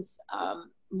seems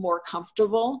more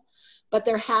comfortable, but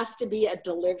there has to be a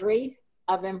delivery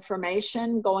of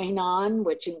information going on,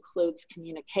 which includes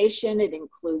communication. It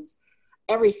includes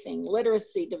everything: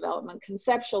 literacy development,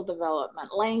 conceptual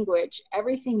development, language.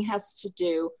 Everything has to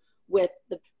do with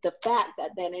the fact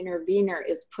that that intervener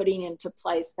is putting into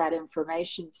place that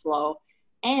information flow,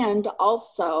 and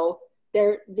also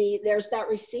there's that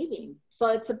receiving. So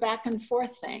it's a back and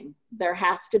forth thing. There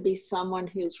has to be someone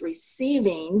who's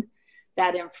receiving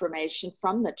that information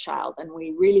from the child, and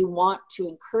we really want to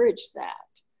encourage that.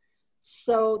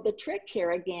 So the trick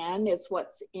here again is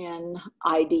what's in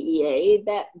IDEA,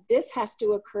 that this has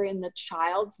to occur in the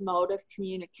child's mode of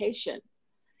communication.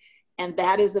 And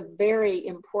that is a very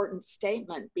important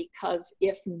statement, because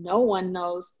if no one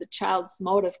knows the child's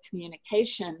mode of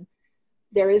communication,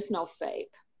 there is no FAPE,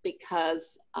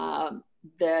 because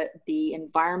the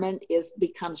environment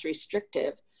becomes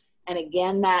restrictive. And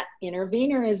again, that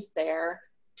intervener is there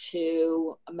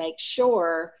to make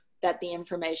sure that the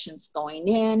information's going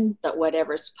in, that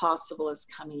whatever's possible is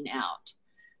coming out.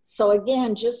 So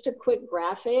again, just a quick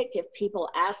graphic. If people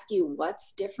ask you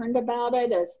what's different about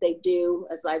it, as they do,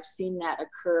 as I've seen that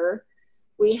occur,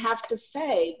 we have to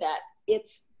say that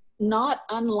it's not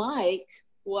unlike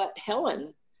what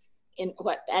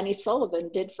Annie Sullivan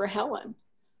did for Helen.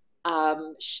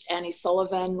 Annie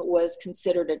Sullivan was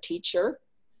considered a teacher.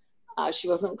 She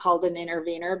wasn't called an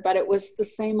intervener, but it was the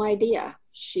same idea.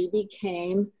 She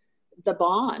became the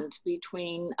bond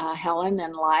between Helen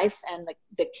and life, and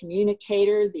the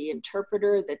communicator, the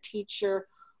interpreter, the teacher,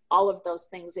 all of those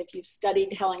things. If you've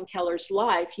studied Helen Keller's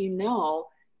life, you know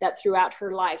that throughout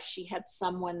her life, she had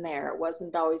someone there. It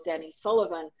wasn't always Annie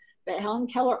Sullivan, but Helen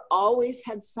Keller always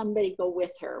had somebody go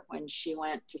with her when she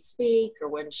went to speak or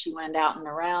when she went out and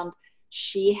around.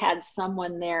 She had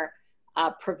someone there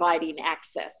providing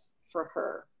access for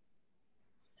her.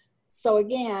 So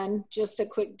again, just a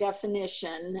quick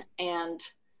definition, and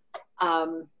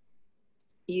I'll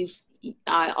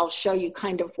show you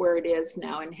kind of where it is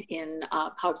now in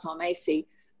Cogswell-Macy,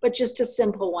 but just a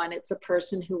simple one. It's a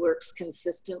person who works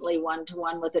consistently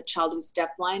one-to-one with a child who's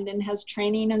deafblind and has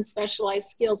training and specialized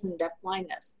skills in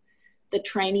deafblindness. The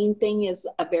training thing is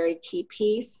a very key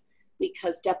piece,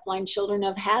 because deafblind children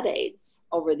have had aids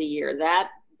over the years.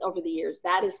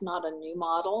 That is not a new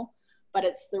model, but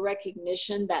it's the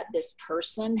recognition that this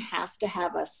person has to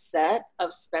have a set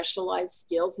of specialized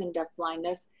skills in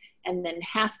deafblindness and then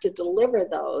has to deliver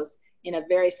those in a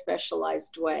very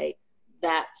specialized way.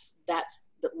 That's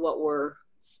what we're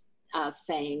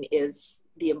saying is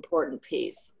the important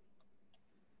piece.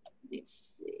 Let me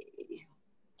see.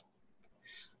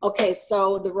 Okay,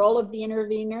 so the role of the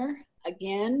intervener,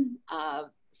 again,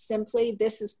 simply,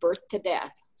 this is birth to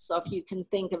death. So if you can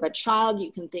think of a child, you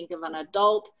can think of an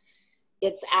adult.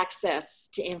 It's access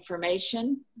to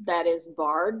information that is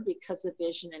barred because of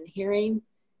vision and hearing.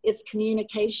 It's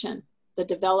communication, the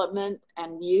development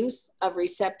and use of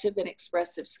receptive and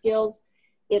expressive skills.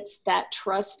 It's that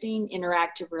trusting,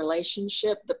 interactive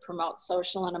relationship that promotes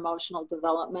social and emotional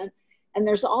development. And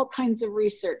there's all kinds of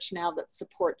research now that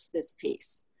supports this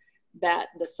piece, that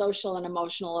the social and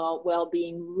emotional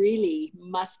well-being really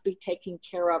must be taken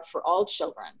care of for all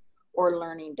children, or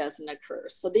learning doesn't occur.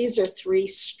 So these are three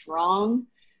strong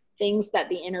things that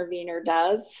the intervener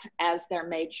does as their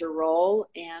major role.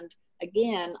 And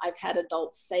again, I've had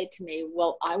adults say to me,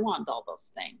 well, I want all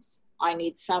those things. I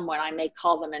need someone. I may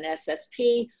call them an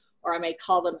SSP, or I may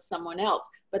call them someone else,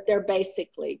 but they're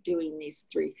basically doing these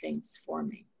three things for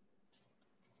me.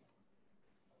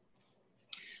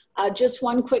 Just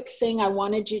one quick thing, I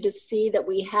wanted you to see that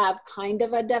we have kind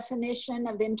of a definition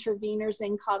of interveners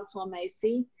in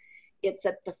Cogswell-Macy. It's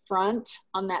at the front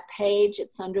on that page.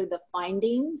 It's under the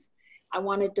findings. I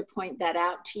wanted to point that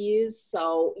out to you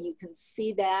so you can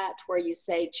see that, where you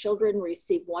say children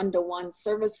receive one-to-one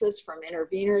services from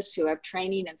interveners who have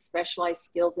training and specialized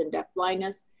skills in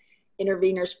deafblindness.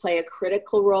 Interveners play a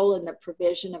critical role in the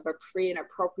provision of a free and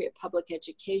appropriate public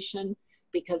education,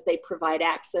 because they provide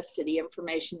access to the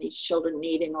information these children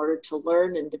need in order to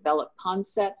learn and develop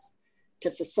concepts,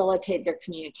 to facilitate their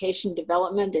communication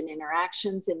development and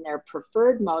interactions in their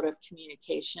preferred mode of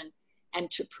communication,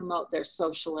 and to promote their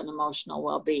social and emotional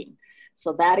well-being.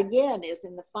 So that again is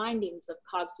in the findings of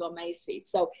Cogswell-Macy.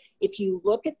 So if you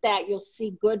look at that, you'll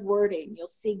see good wording, you'll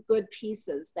see good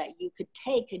pieces that you could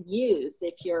take and use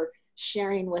if you're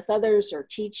sharing with others or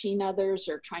teaching others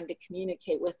or trying to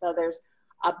communicate with others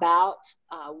about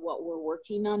what we're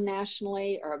working on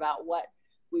nationally, or about what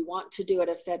we want to do at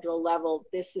a federal level.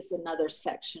 This is another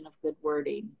section of good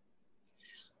wording.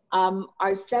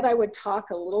 I said I would talk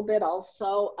a little bit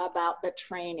also about the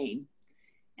training.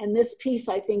 And this piece,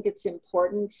 I think it's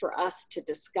important for us to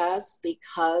discuss,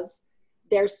 because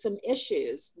there's some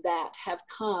issues that have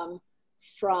come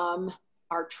from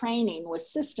our training with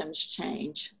systems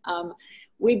change.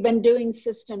 We've been doing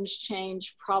systems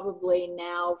change probably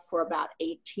now for about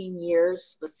 18 years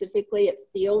specifically. It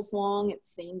feels long, it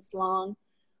seems long.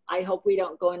 I hope we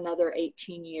don't go another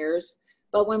 18 years.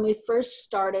 But when we first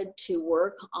started to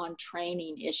work on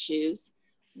training issues,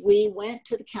 we went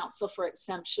to the Council for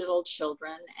Exceptional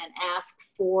Children and asked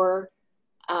for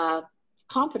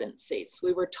competencies.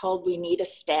 We were told we need a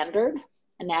standard,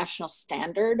 a national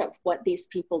standard of what these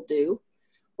people do,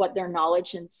 what their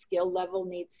knowledge and skill level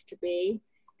needs to be.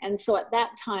 And so at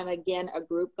that time, again, a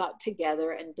group got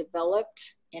together and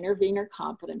developed intervener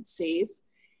competencies,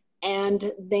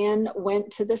 and then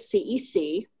went to the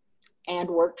CEC and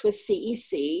worked with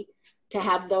CEC to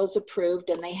have those approved.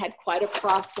 And they had quite a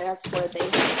process where they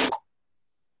had,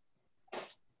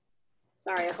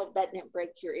 sorry, I hope that didn't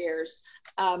break your ears,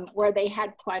 where they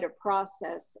had quite a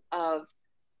process of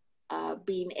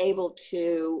being able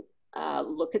to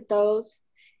look at those.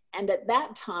 And at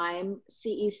that time,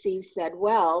 CEC said,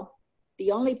 well,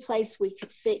 the only place we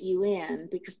could fit you in,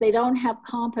 because they don't have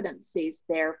competencies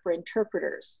there for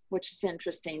interpreters, which is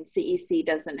interesting. CEC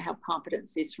doesn't have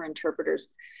competencies for interpreters.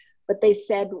 But they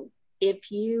said,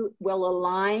 if you will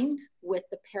align with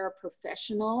the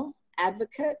paraprofessional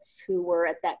advocates who were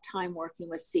at that time working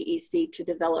with CEC to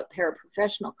develop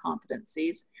paraprofessional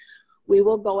competencies, we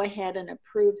will go ahead and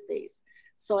approve these.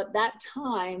 So at that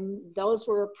time, those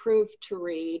were approved to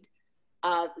read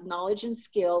knowledge and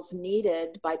skills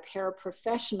needed by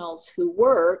paraprofessionals who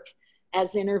work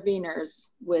as interveners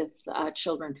with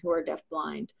children who are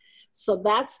deafblind. So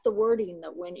that's the wording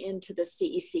that went into the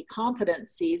CEC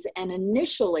competencies. And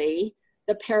initially,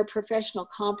 the paraprofessional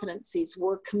competencies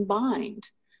were combined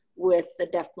with the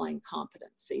deafblind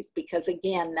competencies, because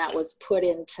again, that was put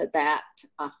into that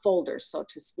folder, so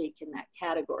to speak, in that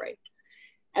category.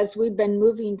 As we've been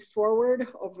moving forward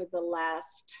over the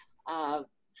last 5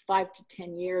 to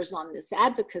 10 years on this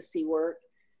advocacy work,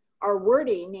 our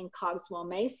wording in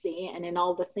Cogswell-Macy and in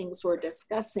all the things we're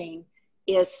discussing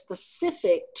is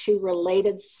specific to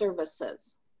related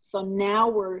services. So now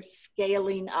we're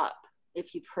scaling up,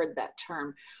 if you've heard that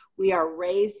term. We are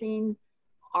raising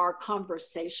our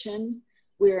conversation.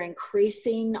 We're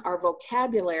increasing our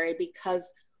vocabulary,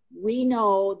 because we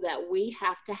know that we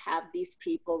have to have these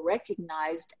people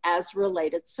recognized as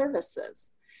related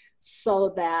services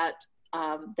so that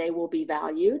they will be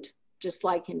valued, just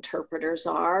like interpreters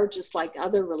are, just like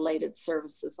other related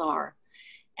services are.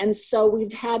 And so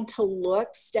we've had to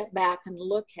step back and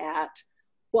look at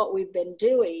what we've been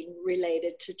doing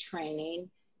related to training,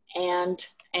 and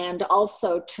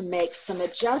also to make some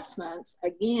adjustments.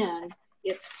 Again,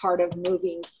 it's part of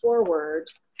moving forward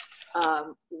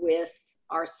with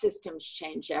our systems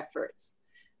change efforts.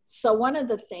 So one of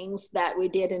the things that we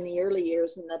did in the early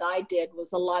years, and that I did,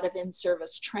 was a lot of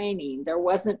in-service training. There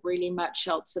wasn't really much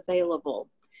else available.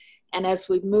 And as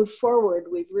we've moved forward,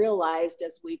 we've realized,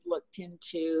 as we've looked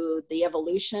into the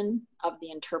evolution of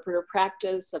the interpreter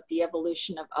practice, of the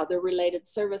evolution of other related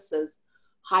services,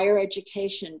 higher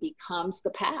education becomes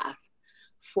the path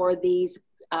for these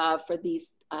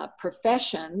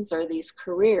professions or these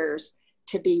careers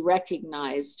to be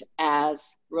recognized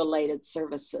as related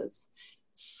services.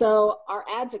 So our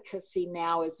advocacy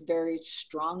now is very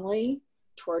strongly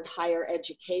toward higher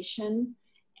education.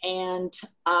 And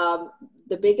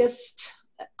the biggest,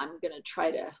 I'm going to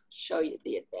try to show you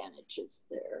the advantages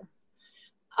there.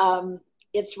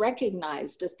 It's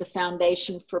recognized as the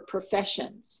foundation for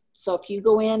professions. So if you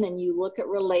go in and you look at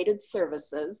related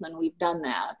services, and we've done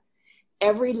that,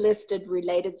 every listed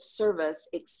related service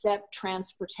except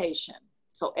transportation,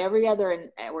 so every other, and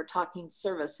we're talking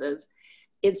services,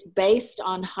 is based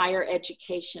on higher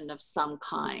education of some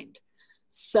kind.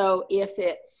 So if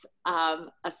it's,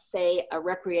 say, a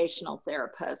recreational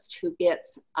therapist who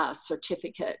gets a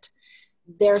certificate,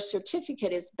 their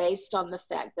certificate is based on the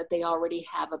fact that they already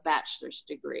have a bachelor's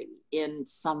degree in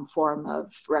some form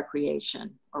of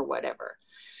recreation or whatever.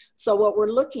 So what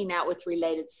we're looking at with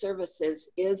related services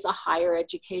is a higher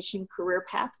education career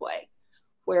pathway,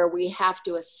 where we have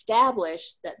to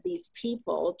establish that these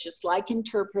people, just like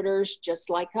interpreters, just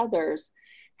like others,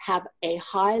 have a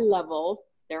high level,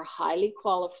 they're highly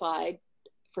qualified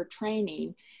for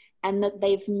training, and that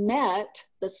they've met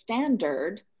the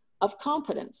standard of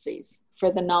competencies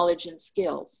for the knowledge and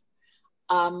skills.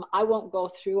 I won't go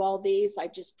through all these. I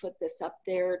just put this up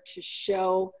there to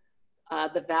show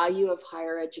the value of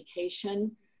higher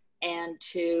education, and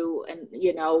to,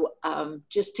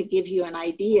 just to give you an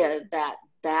idea that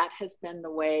that has been the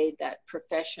way that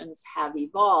professions have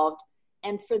evolved.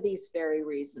 And for these very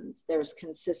reasons, there's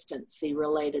consistency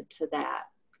related to that.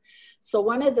 So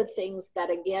one of the things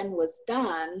that, again, was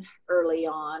done early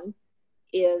on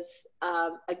is,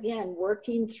 again,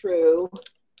 working through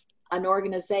an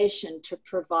organization to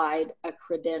provide a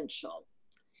credential.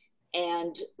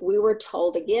 And we were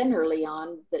told, again, early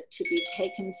on, that to be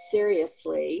taken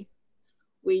seriously,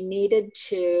 we needed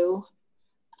to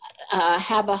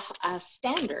have a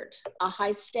standard, a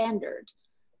high standard,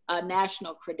 a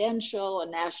national credential, a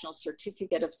national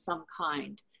certificate of some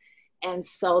kind. And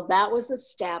so that was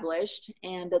established.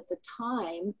 And at the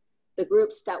time, the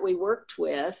groups that we worked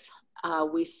with,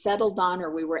 we settled on,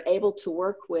 or we were able to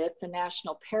work with the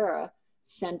National Para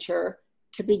Center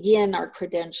to begin our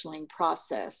credentialing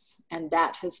process. And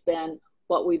that has been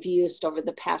what we've used over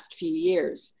the past few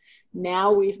years.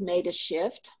 Now we've made a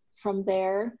shift from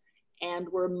there, and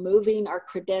we're moving our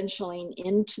credentialing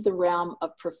into the realm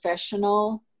of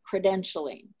professional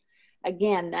credentialing.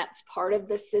 Again, that's part of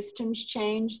the systems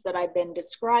change that I've been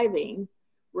describing,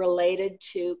 related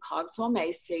to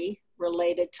Cogswell-Macy,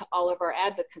 related to all of our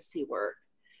advocacy work.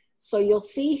 So you'll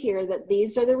see here that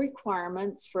these are the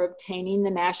requirements for obtaining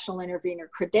the National Intervenor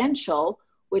Credential,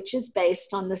 which is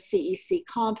based on the CEC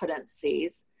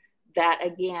competencies that,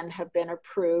 again, have been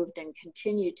approved and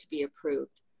continue to be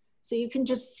approved. So you can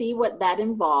just see what that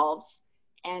involves.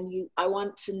 And I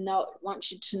want you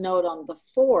to note on the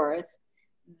fourth,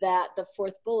 that the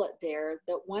fourth bullet there,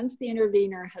 that once the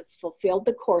intervenor has fulfilled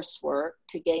the coursework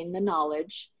to gain the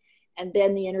knowledge, and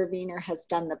then the intervenor has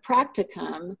done the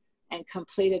practicum and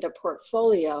completed a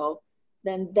portfolio,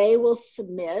 then they will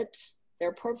submit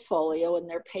their portfolio and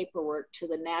their paperwork to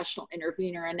the National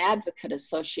Intervenor and Advocate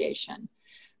Association.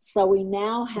 So we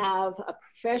now have a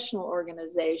professional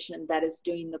organization that is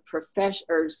doing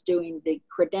the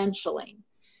credentialing.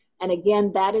 And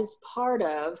again, that is part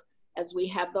of, as we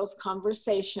have those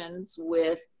conversations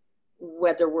with,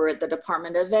 whether we're at the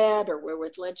Department of Ed or we're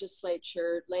with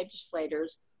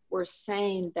legislators, we're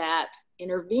saying that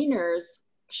intervenors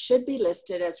should be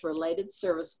listed as related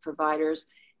service providers,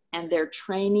 and their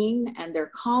training and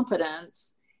their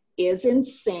competence is in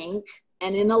sync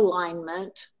and in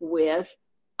alignment with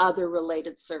other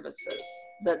related services,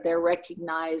 that they're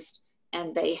recognized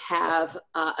and they have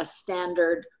a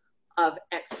standard of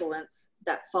excellence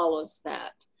that follows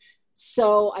that.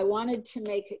 So I wanted to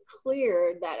make it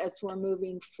clear that as we're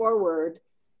moving forward,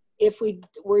 if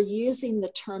we're using the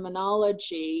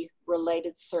terminology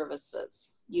related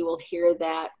services, you will hear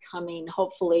that coming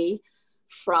hopefully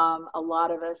from a lot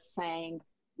of us saying,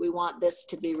 we want this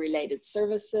to be related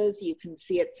services. You can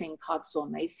see it's in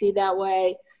Cogswell-Macy that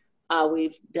way.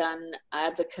 We've done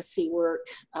advocacy work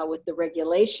with the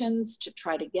regulations to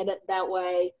try to get it that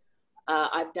way.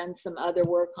 I've done some other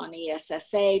work on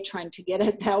ESSA trying to get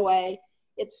it that way.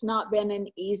 It's not been an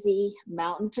easy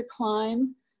mountain to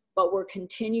climb, but we're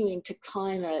continuing to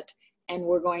climb it, and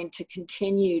we're going to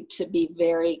continue to be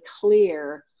very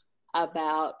clear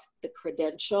about the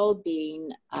credential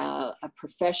being a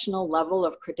professional level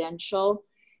of credential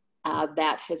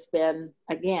that has been,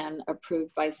 again,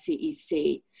 approved by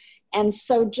CEC. And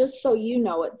so just so you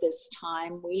know, at this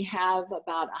time, we have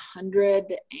about 100,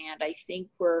 and I think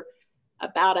we're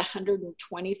about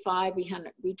 125,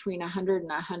 between 100 and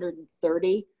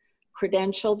 130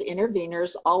 credentialed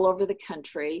intervenors all over the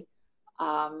country.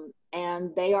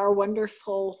 And they are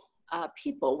wonderful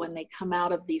people when they come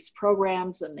out of these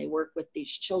programs and they work with these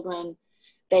children.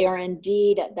 They are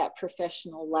indeed at that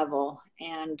professional level,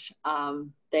 and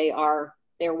they're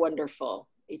wonderful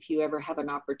if you ever have an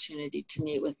opportunity to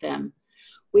meet with them.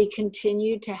 We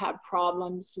continue to have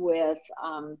problems with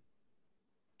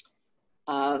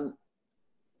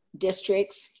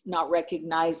districts not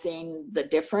recognizing the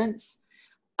difference.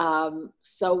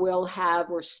 So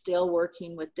we're still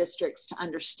working with districts to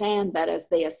understand that as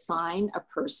they assign a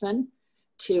person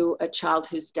to a child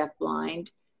who's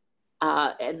deafblind,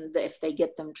 and if they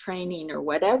get them training or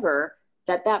whatever,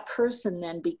 that person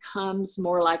then becomes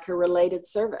more like a related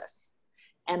service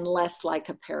and less like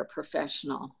a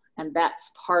paraprofessional. And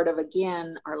that's part of,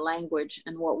 again, our language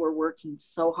and what we're working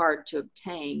so hard to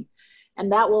obtain.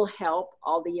 And that will help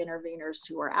all the intervenors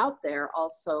who are out there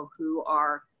also, who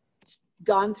are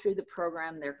gone through the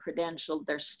program, they're credentialed,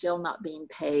 they're still not being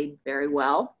paid very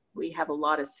well. We have a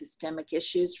lot of systemic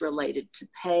issues related to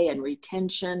pay and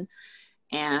retention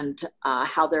and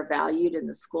how they're valued in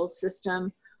the school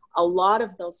system. A lot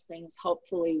of those things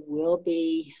hopefully will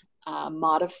be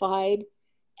modified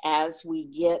as we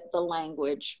get the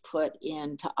language put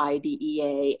into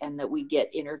IDEA and that we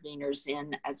get intervenors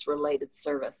in as related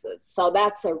services. So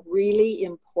that's a really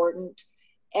important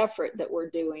effort that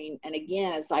we're doing. And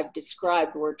again, as I've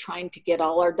described, we're trying to get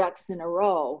all our ducks in a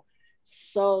row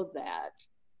so that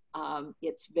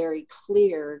it's very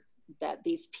clear that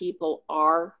these people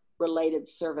are related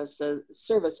service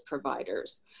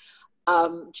providers.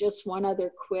 Just one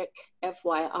other quick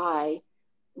FYI,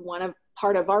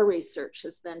 part of our research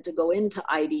has been to go into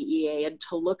IDEA and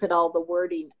to look at all the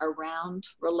wording around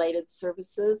related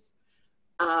services.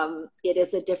 it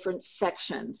is a different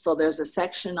section. So there's a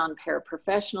section on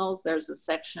paraprofessionals, there's a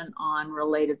section on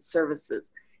related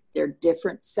services. They're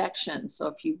different sections. So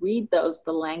if you read those,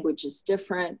 the language is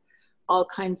different, all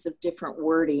kinds of different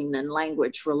wording and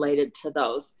language related to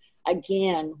those.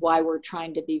 Again, why we're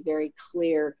trying to be very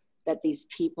clear that these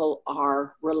people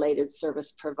are related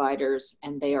service providers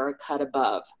and they are a cut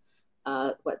above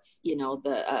what's, you know,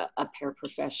 a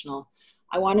paraprofessional.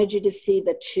 I wanted you to see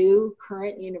the two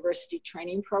current university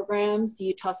training programs,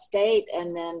 Utah State,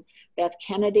 and then Beth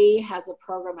Kennedy has a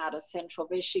program out of Central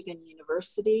Michigan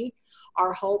University.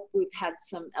 Our hope, we've had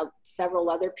several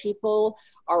other people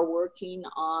are working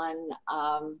on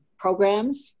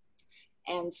programs.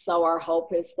 And so our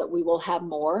hope is that we will have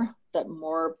that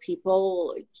more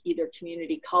people, either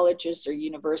community colleges or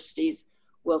universities,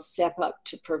 will step up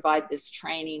to provide this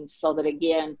training so that,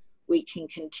 again, we can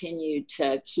continue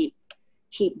to keep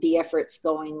the efforts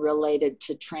going related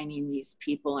to training these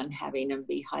people and having them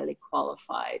be highly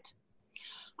qualified.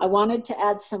 I wanted to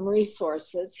add some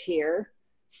resources here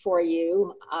for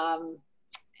you.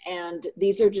 And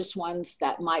these are just ones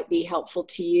that might be helpful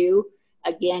to you.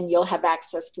 Again, you'll have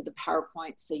access to the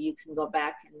PowerPoint so you can go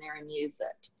back in there and use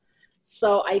it.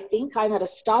 So I think I'm at a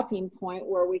stopping point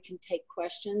where we can take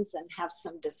questions and have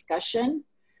some discussion.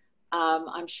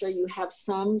 I'm sure you have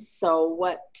some, so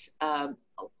what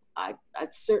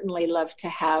I'd certainly love to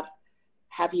have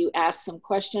you ask some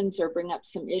questions or bring up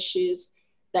some issues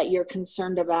that you're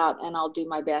concerned about, and I'll do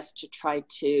my best to try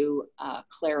to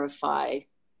clarify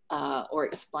or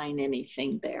explain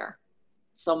anything there.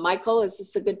 So Michael, is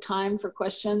this a good time for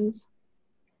questions?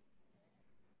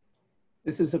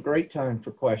 This is a great time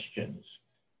for questions.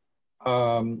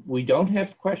 We don't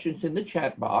have questions in the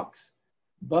chat box,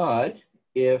 but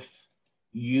if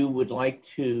you would like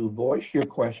to voice your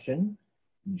question,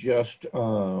 just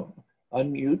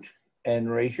unmute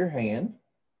and raise your hand,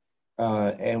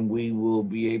 and we will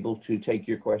be able to take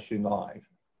your question live.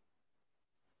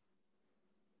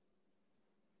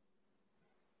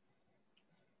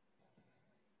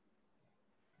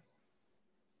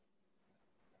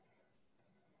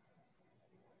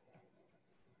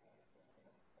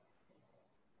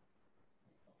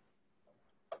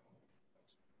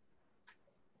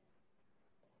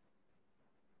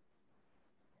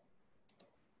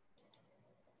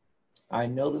 I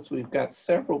notice we've got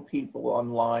several people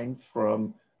online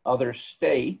from other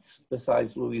states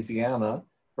besides Louisiana.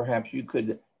 Perhaps you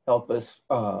could help us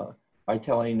by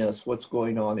telling us what's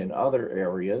going on in other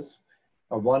areas.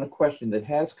 One question that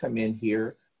has come in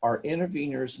here, are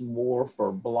interveners more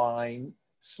for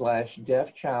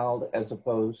blind/deaf child as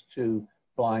opposed to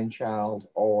blind child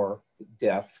or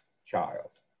deaf child?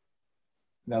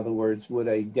 In other words, would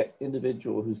an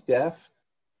individual who's deaf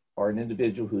or an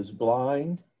individual who's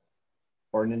blind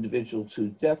or an individual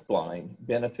who's deafblind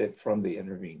benefit from the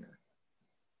intervener?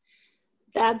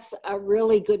 That's a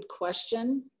really good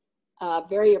question,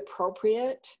 very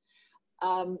appropriate.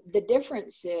 The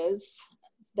difference is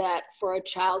that for a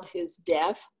child who's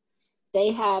deaf,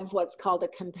 they have what's called a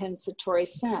compensatory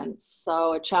sense.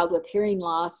 So a child with hearing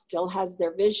loss still has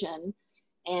their vision,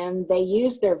 and they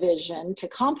use their vision to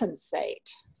compensate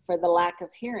for the lack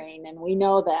of hearing. And we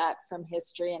know that from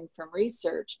history and from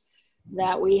research,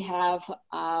 that we have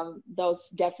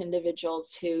those deaf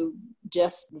individuals who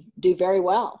just do very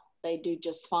well. They do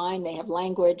just fine. They have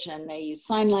language and they use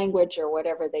sign language or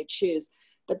whatever they choose,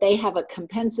 but they have a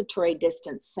compensatory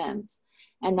distance sense.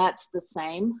 And that's the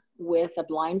same with a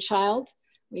blind child.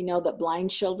 We know that blind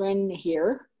children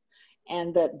hear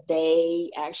and that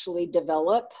they actually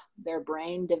develop, their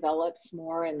brain develops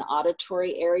more in the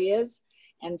auditory areas.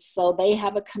 And so they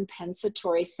have a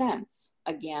compensatory sense.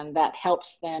 Again, that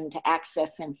helps them to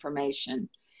access information.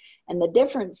 And the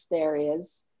difference there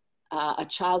is a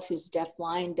child who's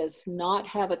deafblind does not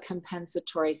have a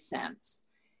compensatory sense.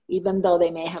 Even though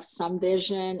they may have some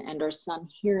vision and or some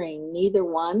hearing, neither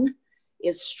one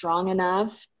is strong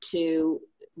enough to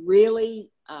really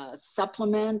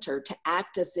supplement or to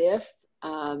act as if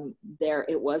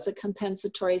it was a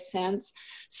compensatory sense.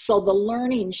 So the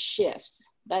learning shifts.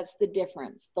 That's the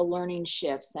difference. The learning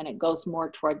shifts and it goes more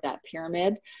toward that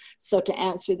pyramid. So to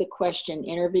answer the question,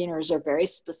 interveners are very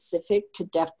specific to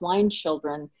deafblind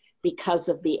children because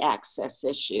of the access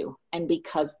issue and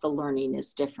because the learning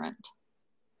is different.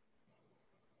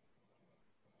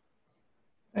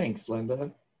 Thanks,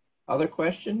 Linda. Other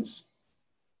questions?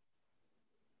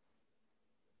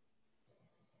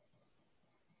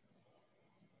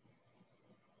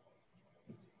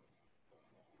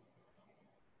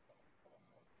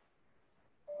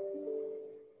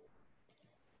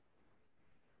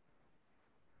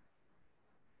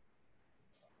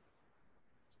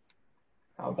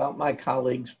 How about my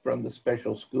colleagues from the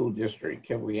special school district?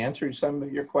 Have we answered some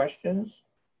of your questions?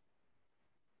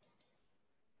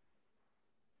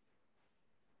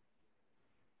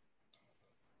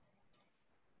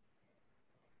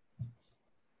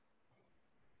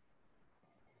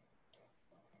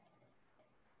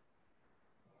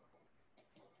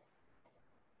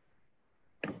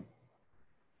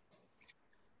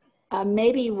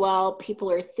 Maybe while people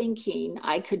are thinking,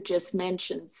 I could just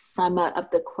mention some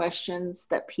of the questions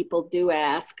that people do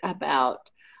ask about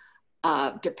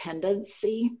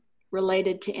dependency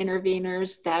related to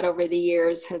interveners. That over the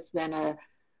years has been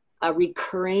a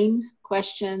recurring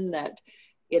question, that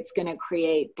it's going to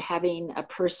create having a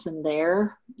person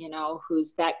there, you know,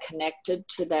 who's that connected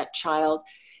to that child,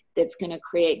 that's going to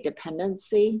create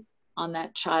dependency on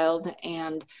that child.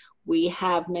 And we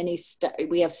have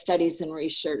studies and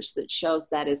research that shows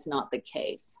that is not the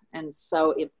case. And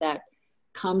so if that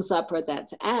comes up or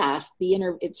that's asked,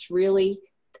 it's really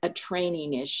a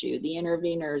training issue. The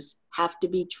interveners have to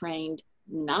be trained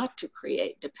not to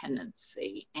create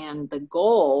dependency. And the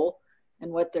goal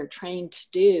and what they're trained to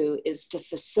do is to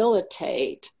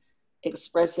facilitate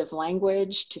expressive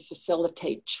language, to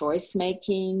facilitate choice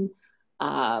making,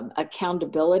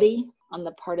 accountability on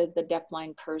the part of the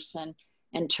deafblind person,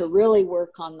 and to really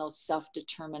work on those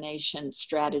self-determination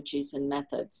strategies and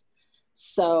methods.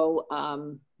 So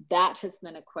that has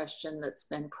been a question that's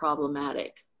been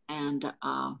problematic. And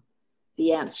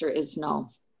the answer is no.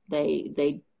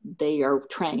 They are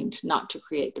trained not to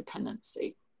create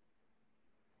dependency.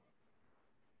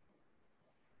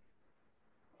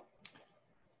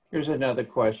 Here's another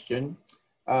question.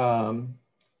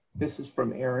 This is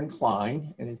from Aaron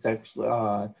Klein, and it's actually,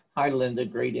 hi Linda,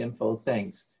 great info,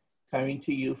 thanks. Coming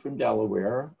to you from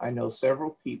Delaware, I know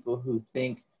several people who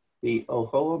think the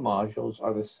OHOA modules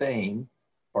are the same,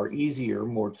 or easier,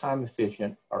 more time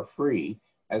efficient, or free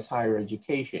as higher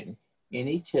education.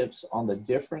 Any tips on the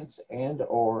difference and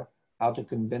or how to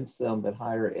convince them that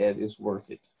higher ed is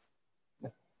worth it?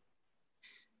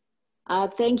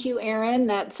 Thank you, Aaron.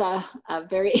 That's a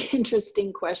very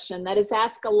interesting question that is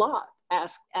asked a lot.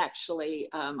 Actually,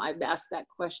 I've asked that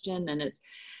question and it's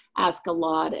asked a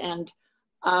lot. And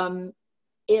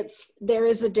there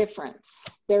is a difference.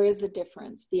 There is a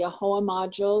difference. The AHOA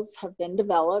modules have been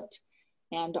developed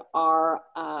and are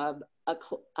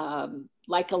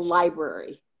like a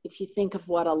library. If you think of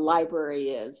what a library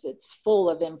is, it's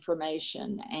full of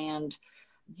information and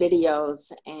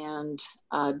videos and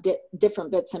different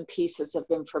bits and pieces of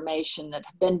information that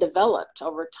have been developed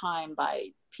over time by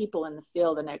people in the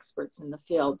field and experts in the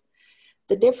field.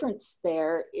 The difference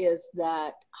there is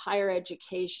that higher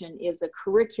education is a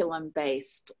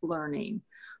curriculum-based learning,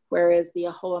 whereas the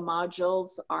AHOA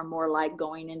modules are more like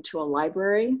going into a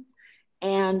library.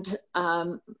 And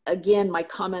again, my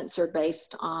comments are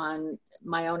based on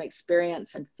my own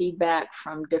experience and feedback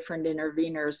from different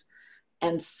interveners.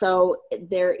 And so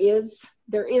there is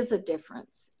a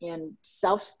difference in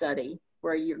self-study,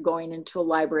 where you're going into a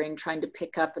library and trying to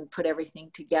pick up and put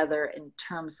everything together in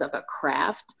terms of a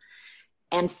craft,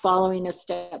 and following a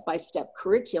step-by-step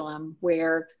curriculum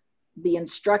where the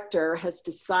instructor has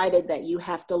decided that you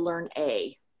have to learn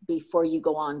A before you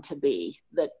go on to B,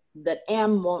 that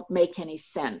M won't make any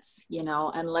sense, you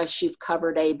know, unless you've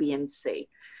covered A, B, and C.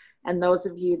 And those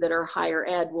of you that are higher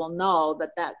ed will know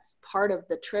that that's part of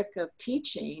the trick of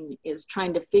teaching, is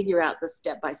trying to figure out the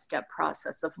step-by-step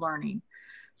process of learning.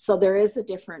 So there is a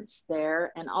difference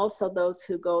there. And also those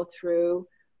who go through,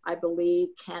 I believe,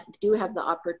 do have the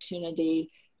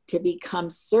opportunity to become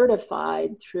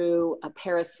certified through a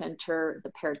Paracenter,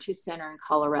 the Para2 Center in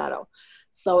Colorado.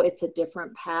 So it's a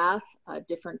different path, a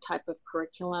different type of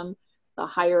curriculum. The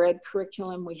higher ed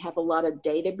curriculum, we have a lot of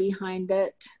data behind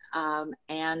it.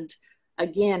 And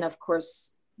again, of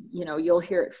course, you know, you'll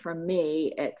hear it from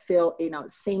me. It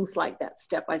seems like that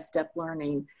step-by-step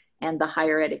learning and the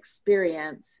higher ed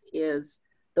experience is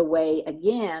the way,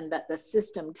 again, that the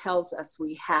system tells us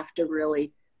we have to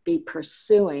really be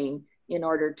pursuing in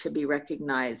order to be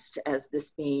recognized as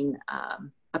this being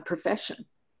a profession.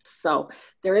 So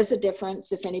there is a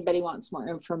difference. If anybody wants more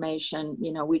information,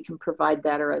 you know, we can provide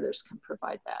that, or others can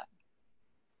provide that.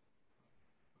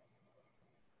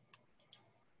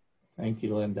 Thank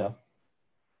you, Linda.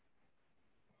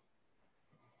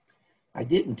 I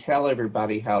didn't tell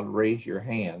everybody how to raise your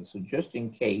hand, so just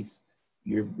in case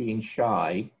you're being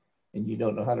shy and you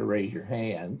don't know how to raise your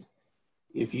hand,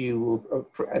 if you,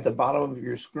 at the bottom of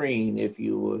your screen, if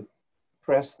you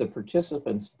press the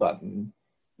participants button,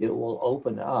 it will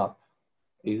open up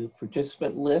a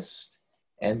participant list,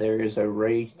 and there is a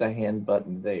raise the hand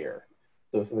button there.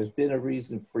 So if there's been a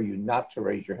reason for you not to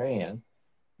raise your hand,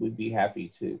 we'd be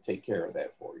happy to take care of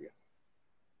that for you.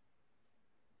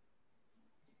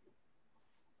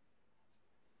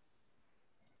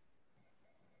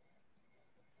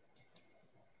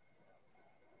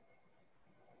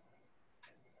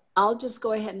 I'll just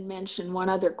go ahead and mention one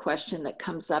other question that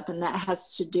comes up, and that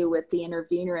has to do with the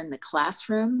intervener in the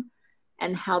classroom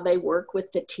and how they work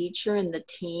with the teacher and the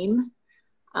team.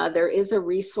 There is a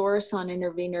resource on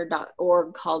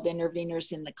intervener.org called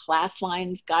Interveners in the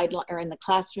in the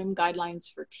Classroom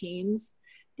Guidelines for Teens.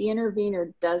 The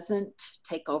intervener doesn't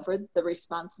take over the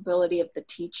responsibility of the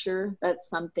teacher. That's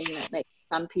something that makes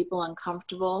some people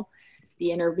uncomfortable.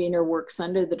 The intervener works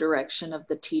under the direction of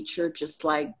the teacher, just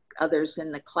like others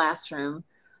in the classroom.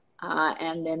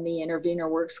 And then the intervener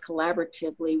works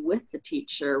collaboratively with the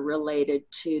teacher related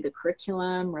to the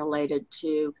curriculum, related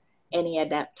to any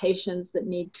adaptations that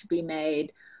need to be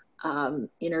made.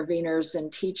 Interveners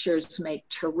and teachers make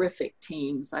terrific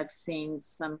teams. I've seen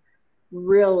some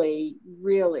really,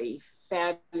 really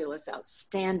fabulous,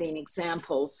 outstanding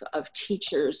examples of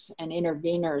teachers and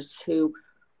interveners who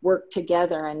work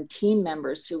together and team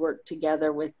members who work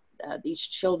together with these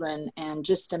children, and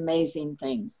just amazing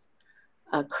things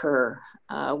occur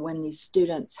when these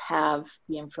students have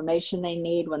the information they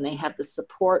need, when they have the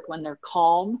support, when they're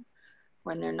calm,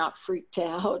 when they're not freaked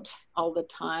out all the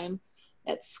time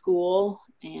at school,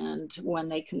 and when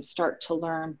they can start to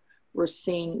learn. We're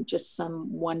seeing just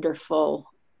some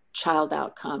wonderful child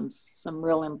outcomes, some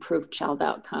real improved child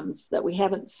outcomes that we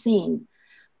haven't seen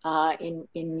in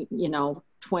you know,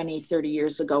 20, 30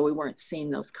 years ago. We weren't seeing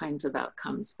those kinds of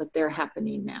outcomes, but they're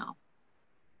happening now.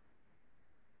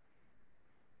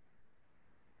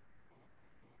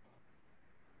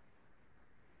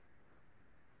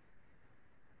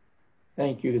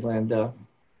 Thank you, Linda.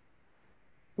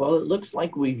 Well, it looks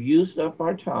like we've used up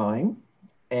our time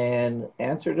and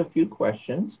answered a few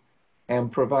questions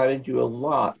and provided you a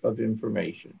lot of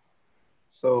information.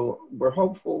 So we're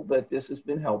hopeful that this has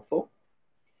been helpful.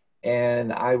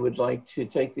 And I would like to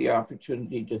take the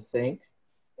opportunity to thank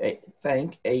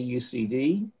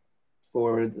AUCD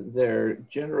for their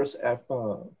generous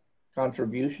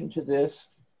contribution to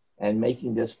this and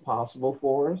making this possible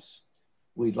for us.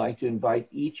 We'd like to invite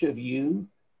each of you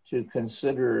to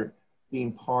consider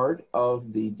being part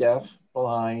of the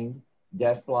Deafblind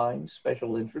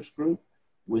Special Interest Group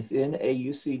within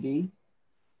AUCD,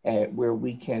 where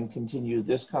we can continue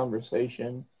this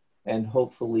conversation and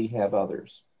hopefully have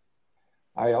others.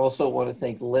 I also want to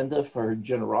thank Linda for her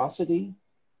generosity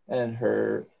and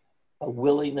her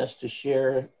willingness to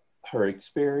share her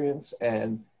experience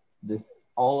and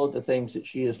all of the things that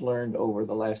she has learned over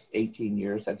the last 18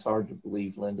 years. That's hard to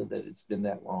believe, Linda, that it's been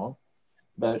that long.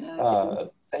 But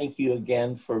thank you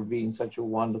again for being such a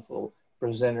wonderful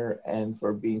presenter and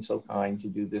for being so kind to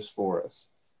do this for us.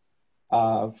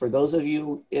 For those of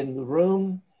you in the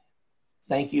room,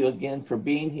 thank you again for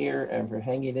being here and for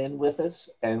hanging in with us.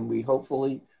 And we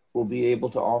hopefully will be able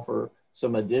to offer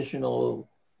some additional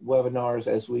webinars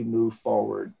as we move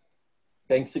forward.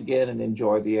 Thanks again and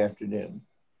enjoy the afternoon.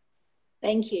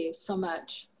 Thank you so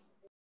much.